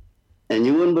 And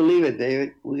you wouldn't believe it,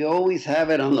 David. We always have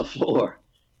it on the floor.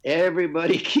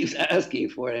 Everybody keeps asking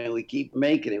for it, and we keep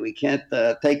making it. We can't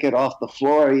take it off the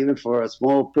floor even for a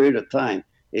small period of time.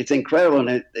 It's incredible,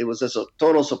 and it was just a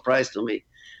total surprise to me.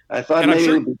 I thought maybe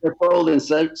it would be sold in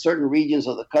certain regions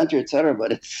of the country, et cetera,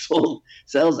 but it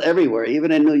sells everywhere,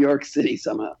 even in New York City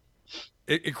somehow.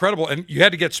 Incredible. And you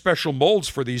had to get special molds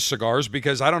for these cigars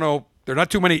because, I don't know, there are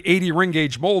not too many 80 ring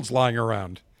gauge molds lying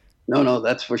around. No,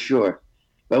 that's for sure.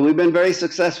 But we've been very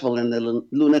successful in the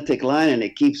Lunatic line, and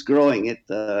it keeps growing. It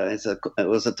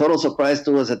was a total surprise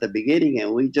to us at the beginning,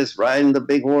 and we just riding the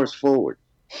big horse forward.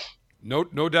 No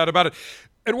doubt about it.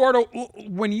 Eduardo,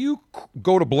 when you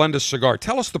go to blend a cigar,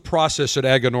 tell us the process at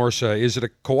Aganorsa. Is it a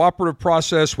cooperative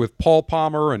process with Paul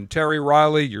Palmer and Terry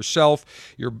Riley, yourself,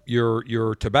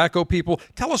 your tobacco people?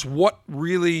 Tell us what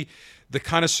really the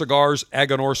kind of cigars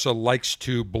Aganorsa likes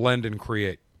to blend and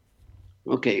create.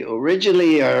 Okay,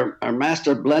 originally our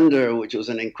master blender, which was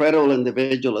an incredible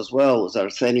individual as well, was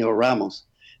Arsenio Ramos,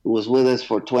 who was with us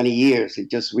for 20 years. He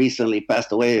just recently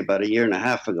passed away about a year and a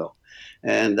half ago.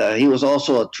 And he was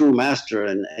also a true master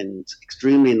and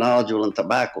extremely knowledgeable in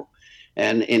tobacco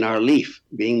and in our leaf,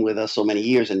 being with us so many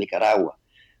years in Nicaragua.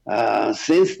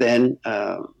 Since then,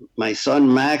 my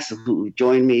son Max, who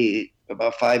joined me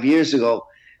about 5 years ago,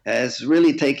 has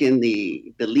really taken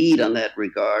the lead on that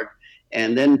regard.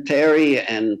 And then Terry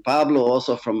and Pablo,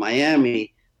 also from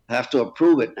Miami, have to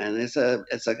approve it. And it's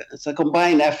a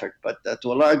combined effort, but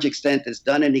to a large extent, it's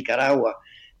done in Nicaragua.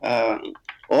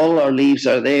 All our leaves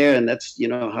are there, and that's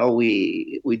how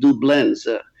we do blends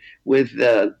with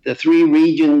the 3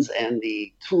 regions and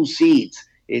the 2 seeds.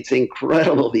 It's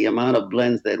incredible the amount of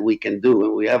blends that we can do,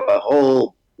 and we have a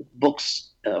whole books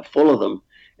full of them,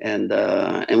 and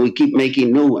we keep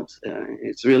making new ones.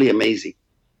 It's really amazing.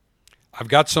 I've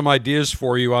got some ideas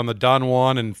for you on the Don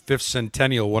Juan and 5th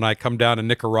Centennial when I come down to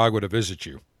Nicaragua to visit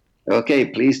you. Okay,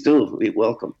 please do. We're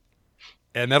welcome.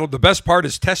 And the best part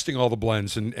is testing all the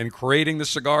blends and creating the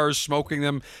cigars, smoking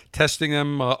them, testing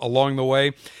them along the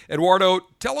way. Eduardo,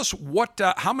 tell us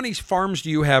how many farms do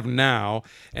you have now,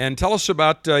 and tell us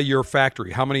about your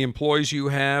factory. How many employees you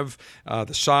have,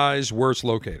 the size, where it's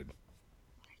located.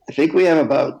 I think we have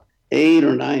about 8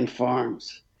 or 9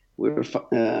 farms. We're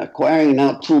acquiring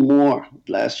now 2 more.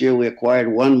 Last year we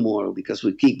acquired 1 more because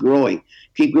we keep growing.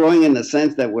 Keep growing in the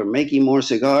sense that we're making more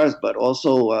cigars, but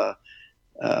also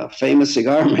famous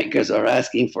cigar makers are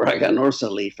asking for Aganorsa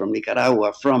leaf from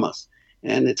Nicaragua from us.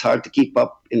 And it's hard to keep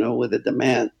up, with the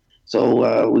demand.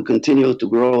 So we continue to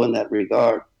grow in that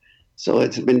regard. So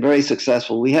it's been very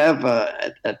successful. We have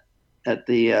at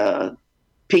the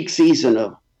peak season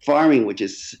of farming, which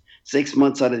is 6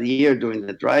 months out of the year during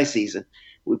the dry season,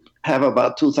 we have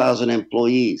about 2,000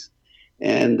 employees.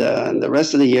 And the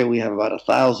rest of the year, we have about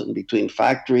 1,000 between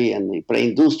factory and the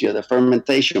pre-industria, the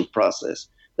fermentation process.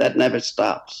 That never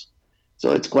stops.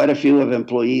 So it's quite a few of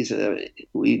employees.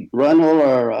 We run all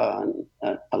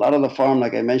a lot of the farm,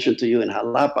 like I mentioned to you, in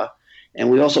Jalapa,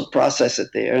 and we also process it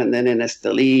there. And then in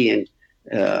Esteli, and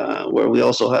where we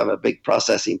also have a big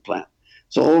processing plant.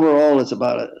 So overall, it's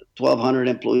about 1,200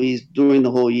 employees during the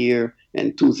whole year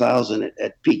and 2,000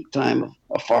 at peak time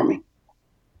of farming.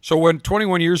 So when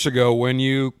 21 years ago, when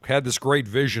you had this great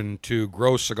vision to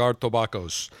grow cigar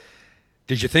tobaccos,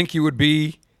 did you think you would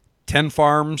be 10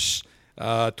 farms,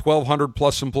 1,200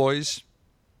 plus employees?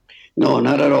 No,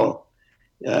 not at all.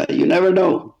 You never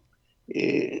know.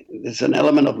 It's an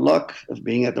element of luck, of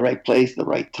being at the right place, the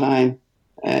right time.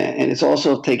 And it's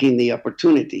also taking the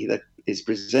opportunity that is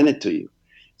presented to you.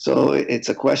 So it's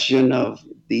a question of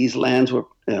these lands were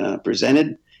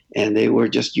presented, and they were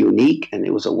just unique, and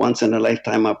it was a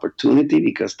once-in-a-lifetime opportunity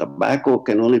because tobacco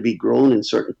can only be grown in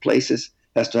certain places.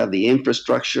 It has to have the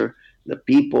infrastructure, the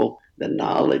people, the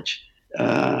knowledge.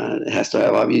 It has to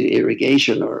have obviously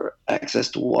irrigation or access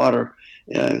to water.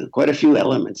 Quite a few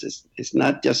elements. It's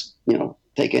not just,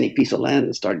 take any piece of land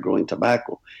and start growing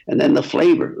tobacco. And then the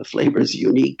flavor. The flavor is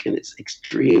unique, and it's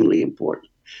extremely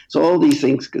important. So all these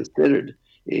things considered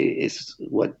is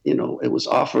what, it was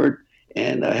offered,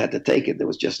 and I had to take it. There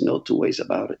was just no two ways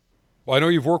about it. Well, I know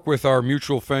you've worked with our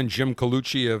mutual friend Jim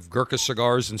Colucci of Gurkha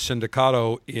Cigars and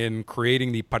Sindicato in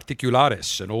creating the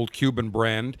Particulares, an old Cuban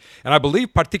brand. And I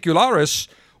believe Particulares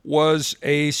was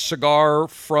a cigar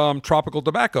from Tropical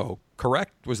Tobacco,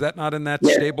 correct? Was that not in that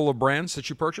stable of brands that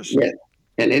you purchased? Yes,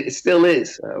 and it still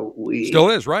is.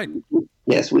 Still is, right.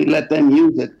 Yes, we let them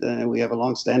use it. We have a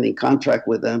long-standing contract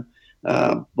with them.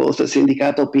 Both the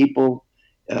Sindicato people,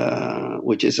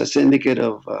 which is a syndicate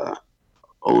of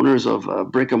owners of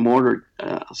brick-and-mortar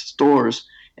stores,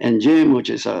 and Jim, which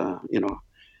is a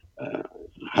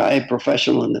high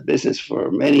professional in the business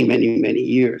for many, many, many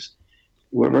years.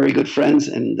 We're very good friends,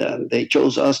 and they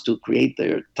chose us to create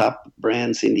their top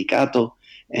brand, Sindicato,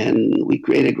 and we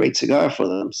created a great cigar for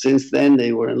them. Since then,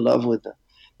 they were in love with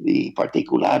the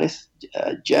Particulares.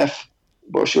 Jeff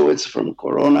Borshowitz from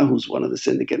Corona, who's one of the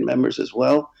syndicate members as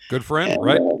well. Good friend,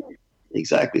 right?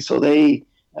 Exactly. So they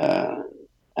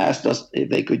asked us if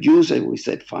they could use it. We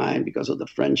said fine because of the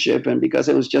friendship and because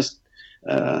it was just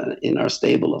in our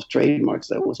stable of trademarks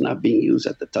that was not being used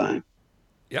at the time.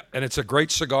 Yeah, and it's a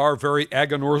great cigar, very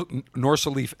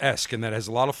Aganorsa-Leaf-esque, and that has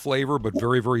a lot of flavor, but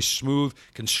very, very smooth.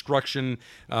 Construction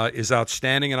is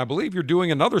outstanding. And I believe you're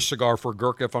doing another cigar for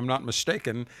Gurkha, if I'm not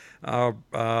mistaken.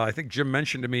 I think Jim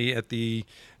mentioned to me at the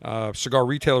Cigar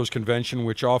Retailers Convention,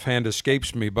 which offhand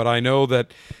escapes me, but I know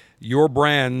that your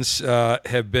brands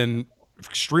have been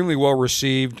extremely well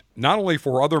received, not only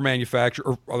for other manufacturers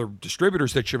or other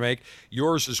distributors that you make,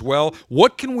 yours as well.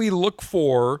 What can we look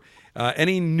for?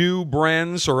 Any new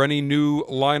brands or any new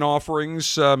line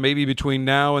offerings maybe between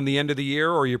now and the end of the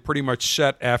year, or are you pretty much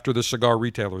set after the Cigar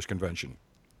Retailers Convention?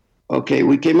 Okay,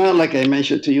 we came out, like I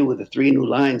mentioned to you, with the 3 new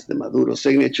lines, the Maduro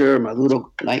Signature,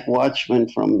 Maduro Night Watchman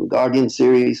from Guardian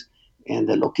series, and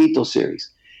the Loquito series.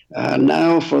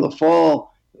 Now for the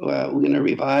fall, we're going to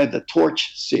revive the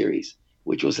Torch series,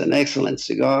 which was an excellent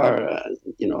cigar,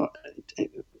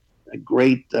 a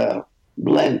great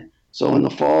blend. So in the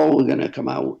fall, we're going to come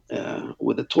out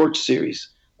with a Torch series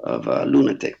of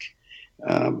Lunatic.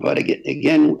 But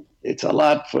again, it's a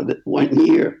lot for the 1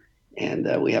 year, and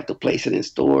we have to place it in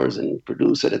stores and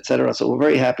produce it, et cetera. So we're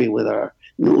very happy with our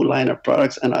new line of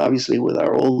products and obviously with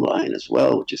our old line as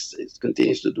well, which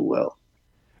continues to do well.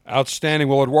 Outstanding.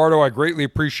 Well, Eduardo, I greatly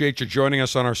appreciate you joining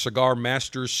us on our Cigar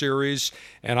Masters series,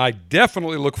 and I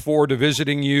definitely look forward to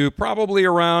visiting you probably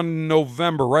around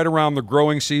November, right around the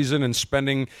growing season, and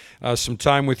spending some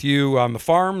time with you on the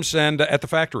farms and at the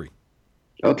factory.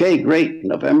 Okay, great.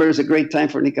 November is a great time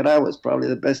for Nicaragua. It's probably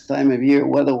the best time of year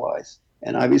weather-wise,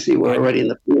 and obviously we're already in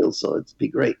the field, so it'd be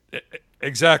great.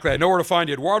 Exactly. I know where to find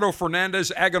you. Eduardo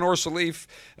Fernandez, Aganorsa Leaf,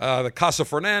 the Casa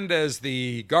Fernandez,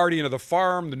 the Guardian of the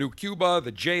Farm, the New Cuba,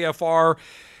 the JFR.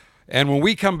 And when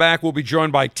we come back, we'll be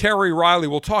joined by Terry Riley.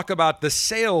 We'll talk about the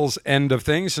sales end of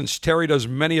things, since Terry does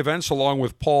many events along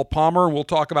with Paul Palmer. And we'll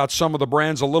talk about some of the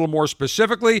brands a little more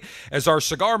specifically as our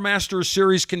Cigar Masters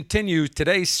series continues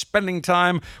today, spending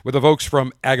time with the folks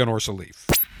from Aganorsa Leaf.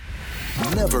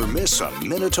 Never miss a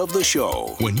minute of the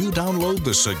show when you download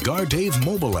the Cigar Dave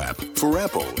mobile app for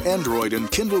Apple, Android, and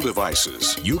Kindle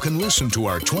devices. You can listen to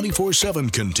our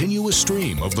 24/7 continuous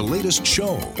stream of the latest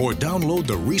show or download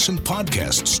the recent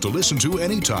podcasts to listen to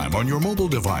anytime on your mobile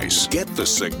device. Get the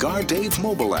Cigar Dave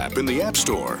mobile app in the App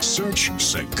Store. Search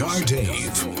Cigar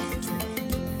Dave.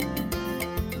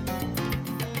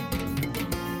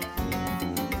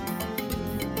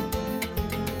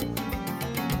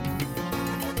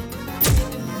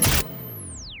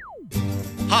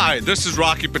 Hi, this is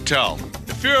Rocky Patel.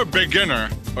 If you're a beginner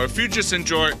or if you just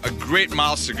enjoy a great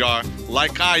mild cigar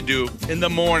like I do in the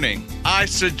morning, I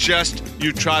suggest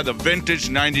you try the Vintage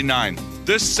 99.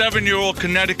 This 7-year-old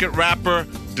Connecticut wrapper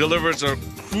delivers a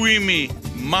creamy,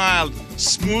 mild,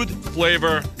 smooth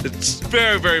flavor. It's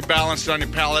very, very balanced on your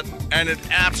palate, and it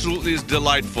absolutely is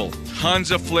delightful.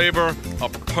 Tons of flavor, a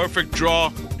perfect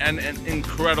draw, and an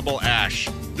incredible ash.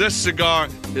 This cigar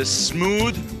is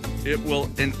smooth. It will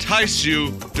entice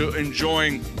you to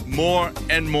enjoying more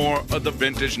and more of the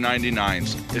Vintage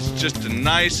 99s. It's just a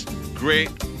nice,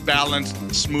 great, balanced,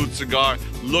 smooth cigar.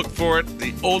 Look for it,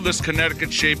 the oldest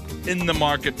Connecticut shape in the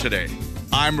market today.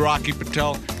 I'm Rocky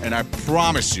Patel, and I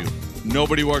promise you,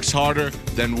 nobody works harder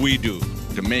than we do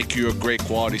to make you a great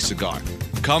quality cigar.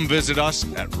 Come visit us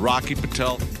at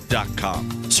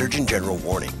rockypatel.com. Surgeon General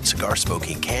warning, cigar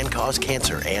smoking can cause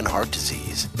cancer and heart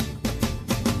disease.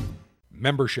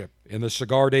 Membership in the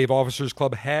Cigar Dave Officers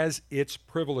Club has its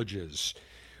privileges.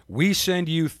 We send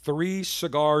you 3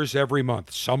 cigars every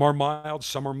month. Some are mild,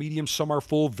 some are medium, some are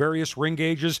full, various ring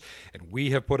gauges, and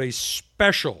we have put a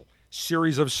special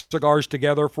series of cigars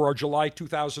together for our July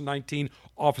 2019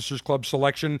 Officers Club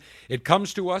selection. It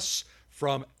comes to us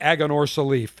from Aganorsa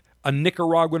Salif, a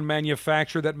Nicaraguan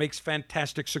manufacturer that makes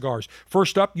fantastic cigars.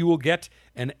 First up, you will get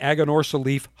an Aganorsa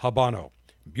Salif Habano.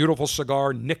 Beautiful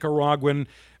cigar, Nicaraguan,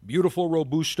 beautiful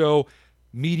Robusto,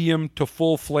 medium to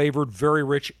full flavored, very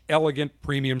rich, elegant,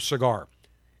 premium cigar.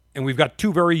 And we've got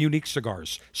 2 very unique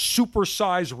cigars.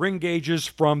 Super-size ring gauges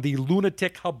from the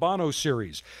Lunatic Habano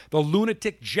series. The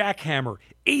Lunatic Jackhammer,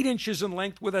 8 inches in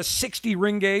length with a 60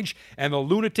 ring gauge, and the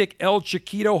Lunatic El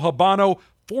Chiquito Habano,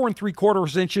 4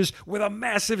 3/4 inches with a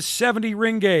massive 70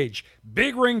 ring gauge.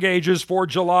 Big ring gauges for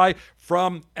July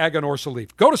from Aganorsa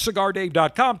Salif. Go to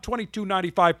CigarDave.com,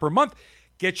 $22.95 per month.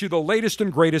 Get you the latest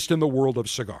and greatest in the world of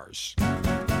cigars.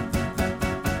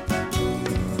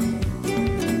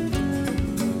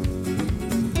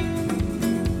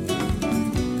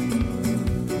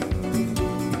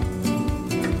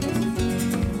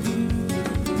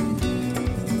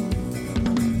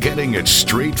 Getting it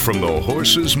straight from the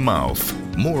horse's mouth.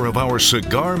 More of our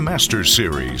Cigar Master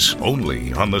series,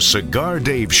 only on the Cigar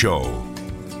Dave Show.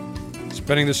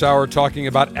 Spending this hour talking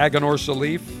about Aganorsa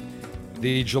Salif.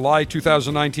 The July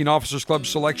 2019 Officers Club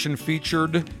selection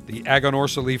featured the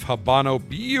Aganorsa Salif Habano,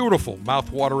 beautiful,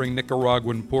 mouth-watering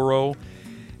Nicaraguan Puro,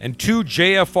 and 2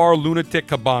 JFR Lunatic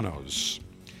Habanos.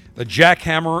 The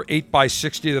Jackhammer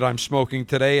 8x60 that I'm smoking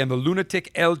today, and the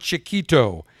Lunatic El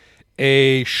Chiquito,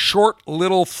 a short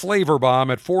little flavor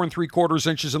bomb at 4 3/4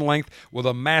 inches in length with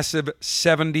a massive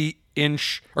 70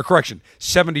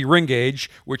 ring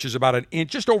gauge, which is about an inch,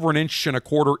 just over an inch and a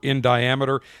quarter in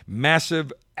diameter.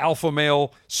 Massive alpha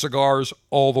male cigars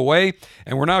all the way.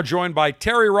 And we're now joined by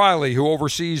Terry Riley, who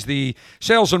oversees the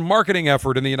sales and marketing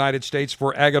effort in the United States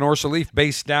for Aganorsa Salif,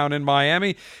 based down in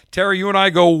Miami. Terry, you and I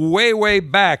go way, way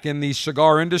back in the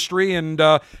cigar industry, and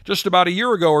just about a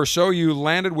year ago or so, you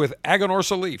landed with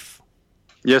Aganorsa Salif.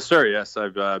 Yes, sir. Yes,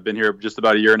 I've been here just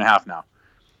about a year and a half now.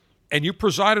 And you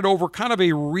presided over kind of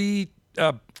a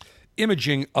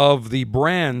imaging of the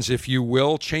brands, if you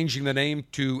will, changing the name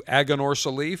to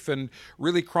Aganorsa Salif and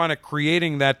really kind of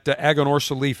creating that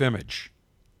Aganorsa Salif image.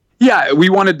 Yeah, we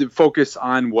wanted to focus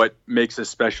on what makes us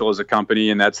special as a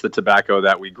company, and that's the tobacco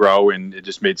that we grow, and it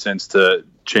just made sense to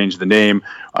change the name.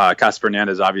 Casa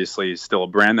Fernandez obviously is still a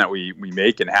brand that we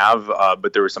make and have,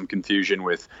 but there was some confusion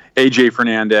with AJ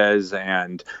Fernandez,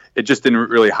 and it just didn't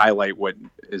really highlight what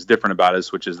is different about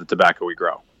us, which is the tobacco we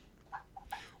grow.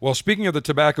 Well, speaking of the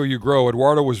tobacco you grow,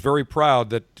 Eduardo was very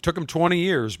proud that it took him 20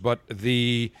 years, but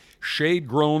the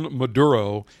shade-grown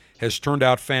Maduro has turned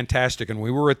out fantastic, and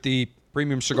we were at the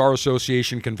Premium Cigar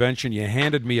Association convention. You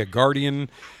handed me a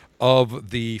Guardian of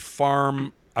the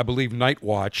Farm, I believe, Night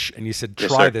Watch, and you said,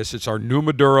 try this. It's our new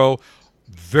Maduro.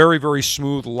 Very, very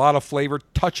smooth, a lot of flavor,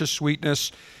 touch of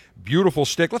sweetness, beautiful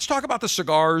stick. Let's talk about the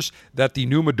cigars that the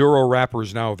new Maduro wrapper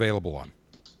is now available on.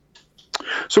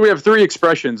 So we have 3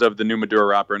 expressions of the new Maduro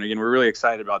wrapper, and again, we're really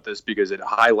excited about this because it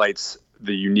highlights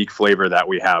the unique flavor that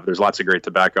we have. There's lots of great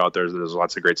tobacco out there. There's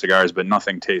lots of great cigars, but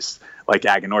nothing tastes like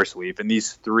Aganorsa Salif. And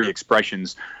these 3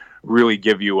 expressions really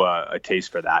give you a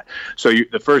taste for that. So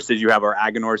the first is you have our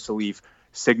Aganorsa Salif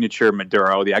Signature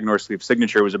Maduro. The Aganorsa Salif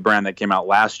Signature was a brand that came out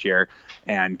last year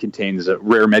and contains a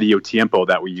rare Medio Tiempo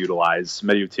that we utilize.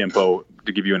 Medio Tiempo,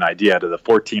 to give you an idea, out of the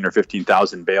 14 or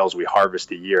 15,000 bales we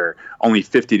harvest a year, only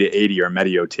 50 to 80 are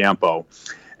Medio Tiempo.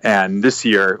 And this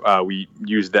year we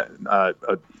used that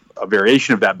a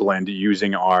variation of that blend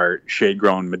using our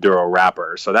shade-grown Maduro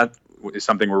wrapper. So that is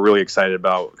something we're really excited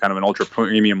about, kind of an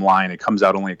ultra-premium line. It comes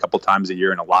out only a couple times a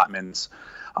year in allotments.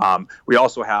 We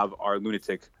also have our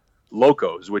Lunatic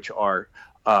Locos, which are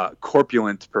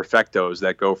corpulent perfectos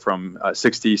that go from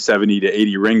 60, 70 to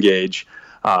 80 ring gauge,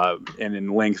 and in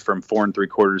length from 4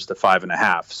 3/4 to 5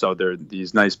 1/2. So they're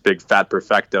these nice big fat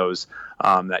perfectos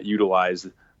that utilize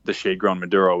the shade-grown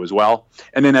Maduro as well.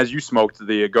 And then as you smoked,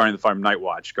 the Guardian of the Farm Night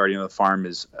Watch. Guardian of the Farm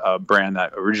is a brand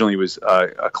that originally was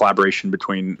a collaboration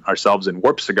between ourselves and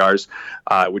Warp Cigars,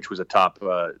 which was a top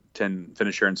 10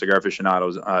 finisher in Cigar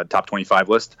Aficionado's top 25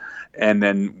 list. And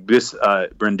then this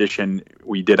rendition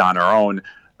we did on our own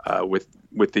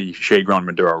with the shade-grown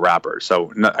Maduro wrapper.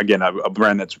 So again, a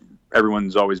brand that's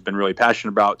everyone's always been really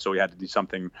passionate about, so we had to do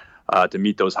something to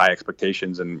meet those high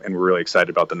expectations, and we're really excited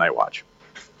about the Night Watch.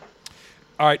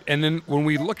 All right, and then when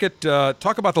we look at,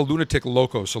 talk about the Lunatic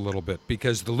Locos a little bit,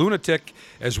 because the Lunatic,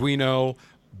 as we know,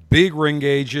 big ring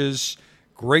gauges,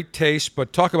 great taste,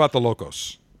 but talk about the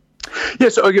Locos. Yeah,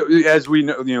 so as we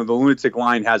know, the Lunatic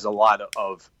line has a lot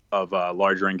of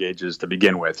large ring gauges to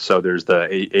begin with. So there's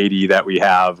the 880 that we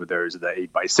have, there's the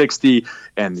 8x60,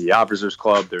 and the Officers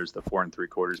Club, there's the 4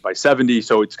 3/4 by 70.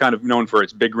 So it's kind of known for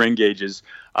its big ring gauges.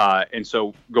 And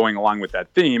so going along with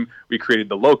that theme, we created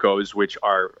the Locos, which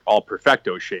are all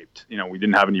perfecto shaped. We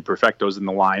didn't have any perfectos in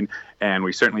the line, and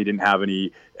we certainly didn't have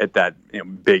any at that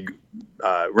big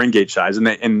ring gauge size.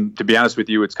 And to be honest with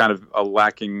you, it's kind of a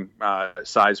lacking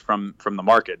size from the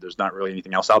market. There's not really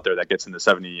anything else out there that gets in the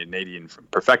 70 and 80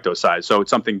 and perfecto size. So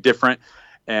it's something different,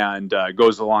 and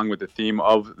goes along with the theme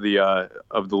of the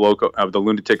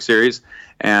Lunatic series,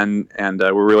 and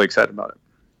we're really excited about it.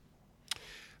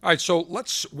 All right, so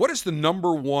what is the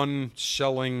number one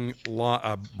selling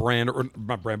brand, or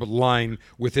not brand, but line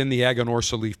within the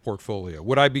Aganorsa Leaf portfolio?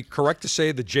 Would I be correct to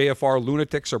say the JFR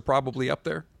Lunatics are probably up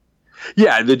there?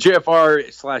 Yeah, the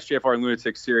JFR/JFR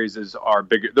Lunatic series is our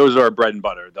big. Those are our bread and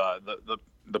butter.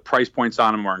 The price points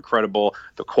on them are incredible.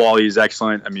 The quality is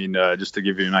excellent. I mean, just to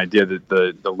give you an idea, that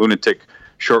the Lunatic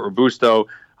Short Robusto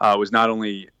was not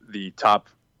only the top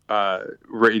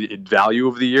rated value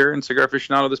of the year in Cigar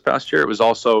Aficionado this past year, it was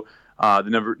also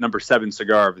the number 7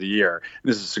 cigar of the year. And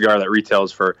this is a cigar that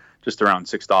retails for just around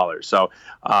 $6. So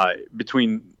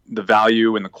between the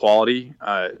value and the quality,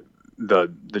 the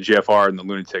JFR and the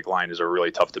Lunatic line are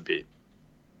really tough to beat.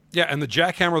 Yeah, and the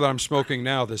Jackhammer that I'm smoking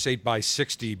now, this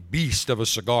 8x60 beast of a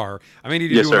cigar, I may need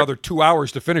to do another 2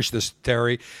 hours to finish this,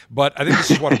 Terry, but I think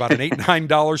this is about an $8,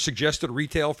 $9 suggested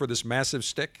retail for this massive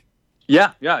stick?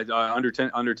 Yeah, under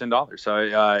 $10.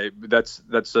 So that's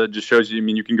just shows you. I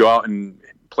mean, you can go out and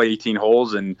play 18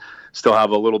 holes and still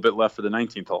have a little bit left for the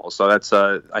 19th hole. So that's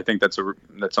I think that's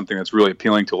something that's really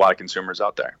appealing to a lot of consumers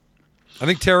out there. I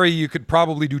think, Terry, you could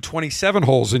probably do 27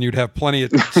 holes and you'd have plenty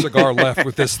of cigar left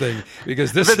with this thing,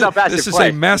 because this is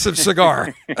a massive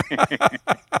cigar.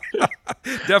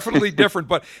 Definitely different,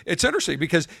 but it's interesting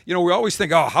because, we always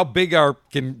think, how big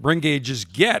can ring gauges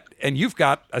get? And you've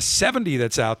got a 70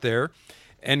 that's out there,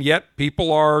 and yet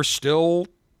people are still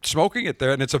smoking it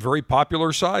there, and it's a very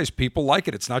popular size. People like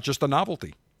it. It's not just a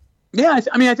novelty. Yeah,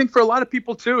 I think for a lot of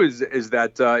people too is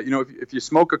that if you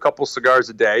smoke a couple cigars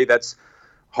a day, that's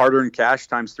hard-earned cash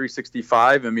times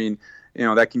 365. I mean,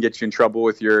 that can get you in trouble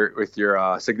with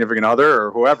your significant other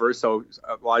or whoever. So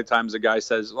a lot of times a guy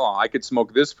says, "Well, I could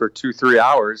smoke this for 2-3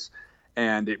 hours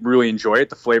and really enjoy it.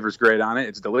 The flavor's great on it.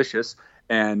 It's delicious.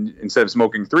 And instead of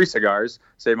smoking 3 cigars,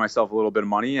 save myself a little bit of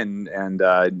money and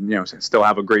still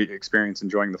have a great experience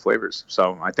enjoying the flavors."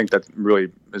 So I think that really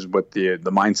is what the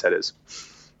mindset is.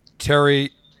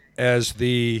 Terry, as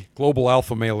the global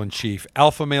alpha male in chief,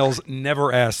 alpha males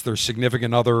never ask their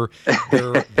significant other,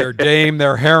 their dame,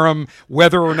 their harem,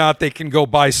 whether or not they can go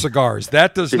buy cigars.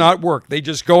 That does not work. They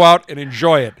just go out and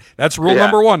enjoy it. That's rule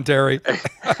number 1, Terry. Well,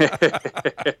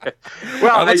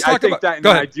 I think that in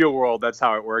the ideal world, that's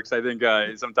how it works. I think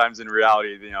sometimes in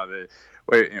reality,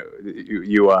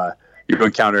 you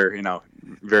encounter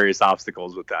various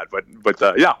obstacles with that. But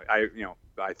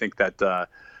I think that.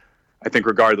 I think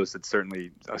regardless, it's certainly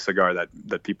a cigar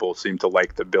that people seem to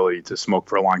like the ability to smoke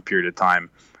for a long period of time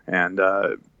and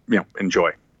enjoy.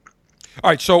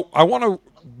 All right, so I want to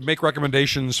make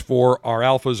recommendations for our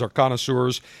alphas, our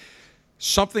connoisseurs.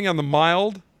 Something on the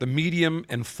mild, the medium,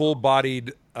 and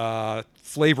full-bodied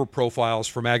flavor profiles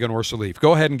from Aganorsa Leaf.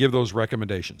 Go ahead and give those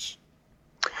recommendations.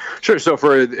 Sure. So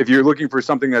if you're looking for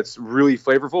something that's really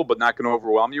flavorful but not going to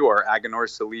overwhelm you, our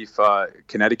Aganorsa Leaf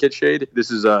Connecticut shade. This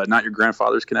is not your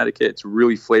grandfather's Connecticut. It's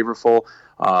really flavorful,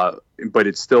 but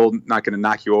it's still not going to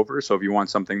knock you over. So if you want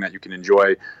something that you can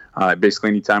enjoy basically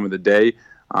any time of the day,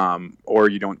 or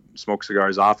you don't smoke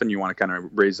cigars often, you want to kind of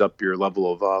raise up your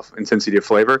level of intensity of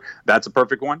flavor, that's a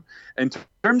perfect one. In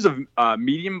terms of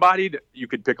medium-bodied, you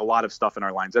could pick a lot of stuff in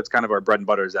our lines. That's kind of our bread and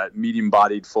butter, is that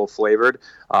medium-bodied, full-flavored.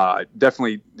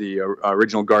 Definitely the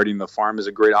Original Guardian of the Farm is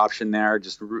a great option there.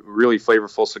 Just really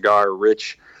flavorful cigar,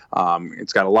 rich.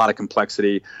 It's got a lot of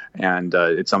complexity, and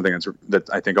it's something that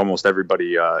I think almost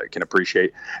everybody can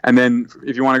appreciate. And then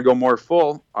if you want to go more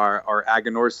full, our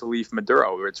Aganorsa Leaf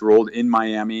Maduro. It's rolled in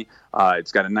Miami.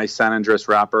 It's got a nice San Andres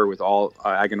wrapper with all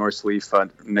Aganorsa Leaf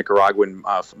Nicaraguan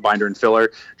binder and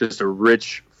filler. Just a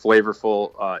rich,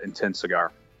 flavorful, intense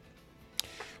cigar.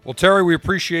 Well, Terry, we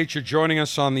appreciate you joining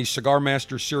us on the Cigar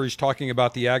Master Series talking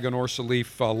about the Aganorsa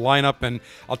Leaf lineup. And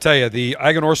I'll tell you, the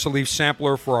Aganorsa Leaf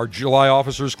sampler for our July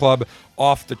Officers Club,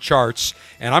 off the charts.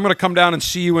 And I'm going to come down and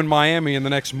see you in Miami in the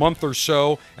next month or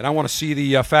so, and I want to see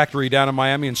the factory down in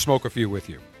Miami and smoke a few with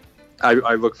you. I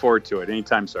look forward to it.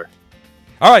 Anytime, sir.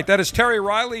 All right, that is Terry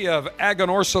Riley of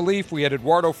Aganorsa Leaf. We had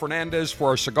Eduardo Fernandez for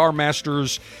our Cigar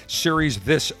Masters Series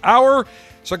this hour.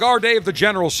 Cigar Dave the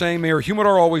General saying, may our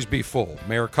humidor always be full,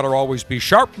 may our cutter always be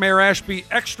sharp, may our ash be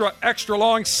extra, extra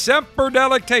long, semper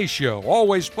delectatio,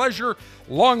 always pleasure,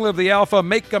 long live the Alpha,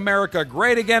 make America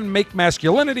great again, make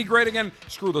masculinity great again,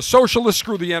 screw the socialists,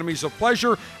 screw the enemies of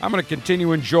pleasure. I'm going to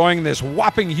continue enjoying this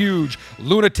whopping huge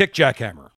lunatic jackhammer.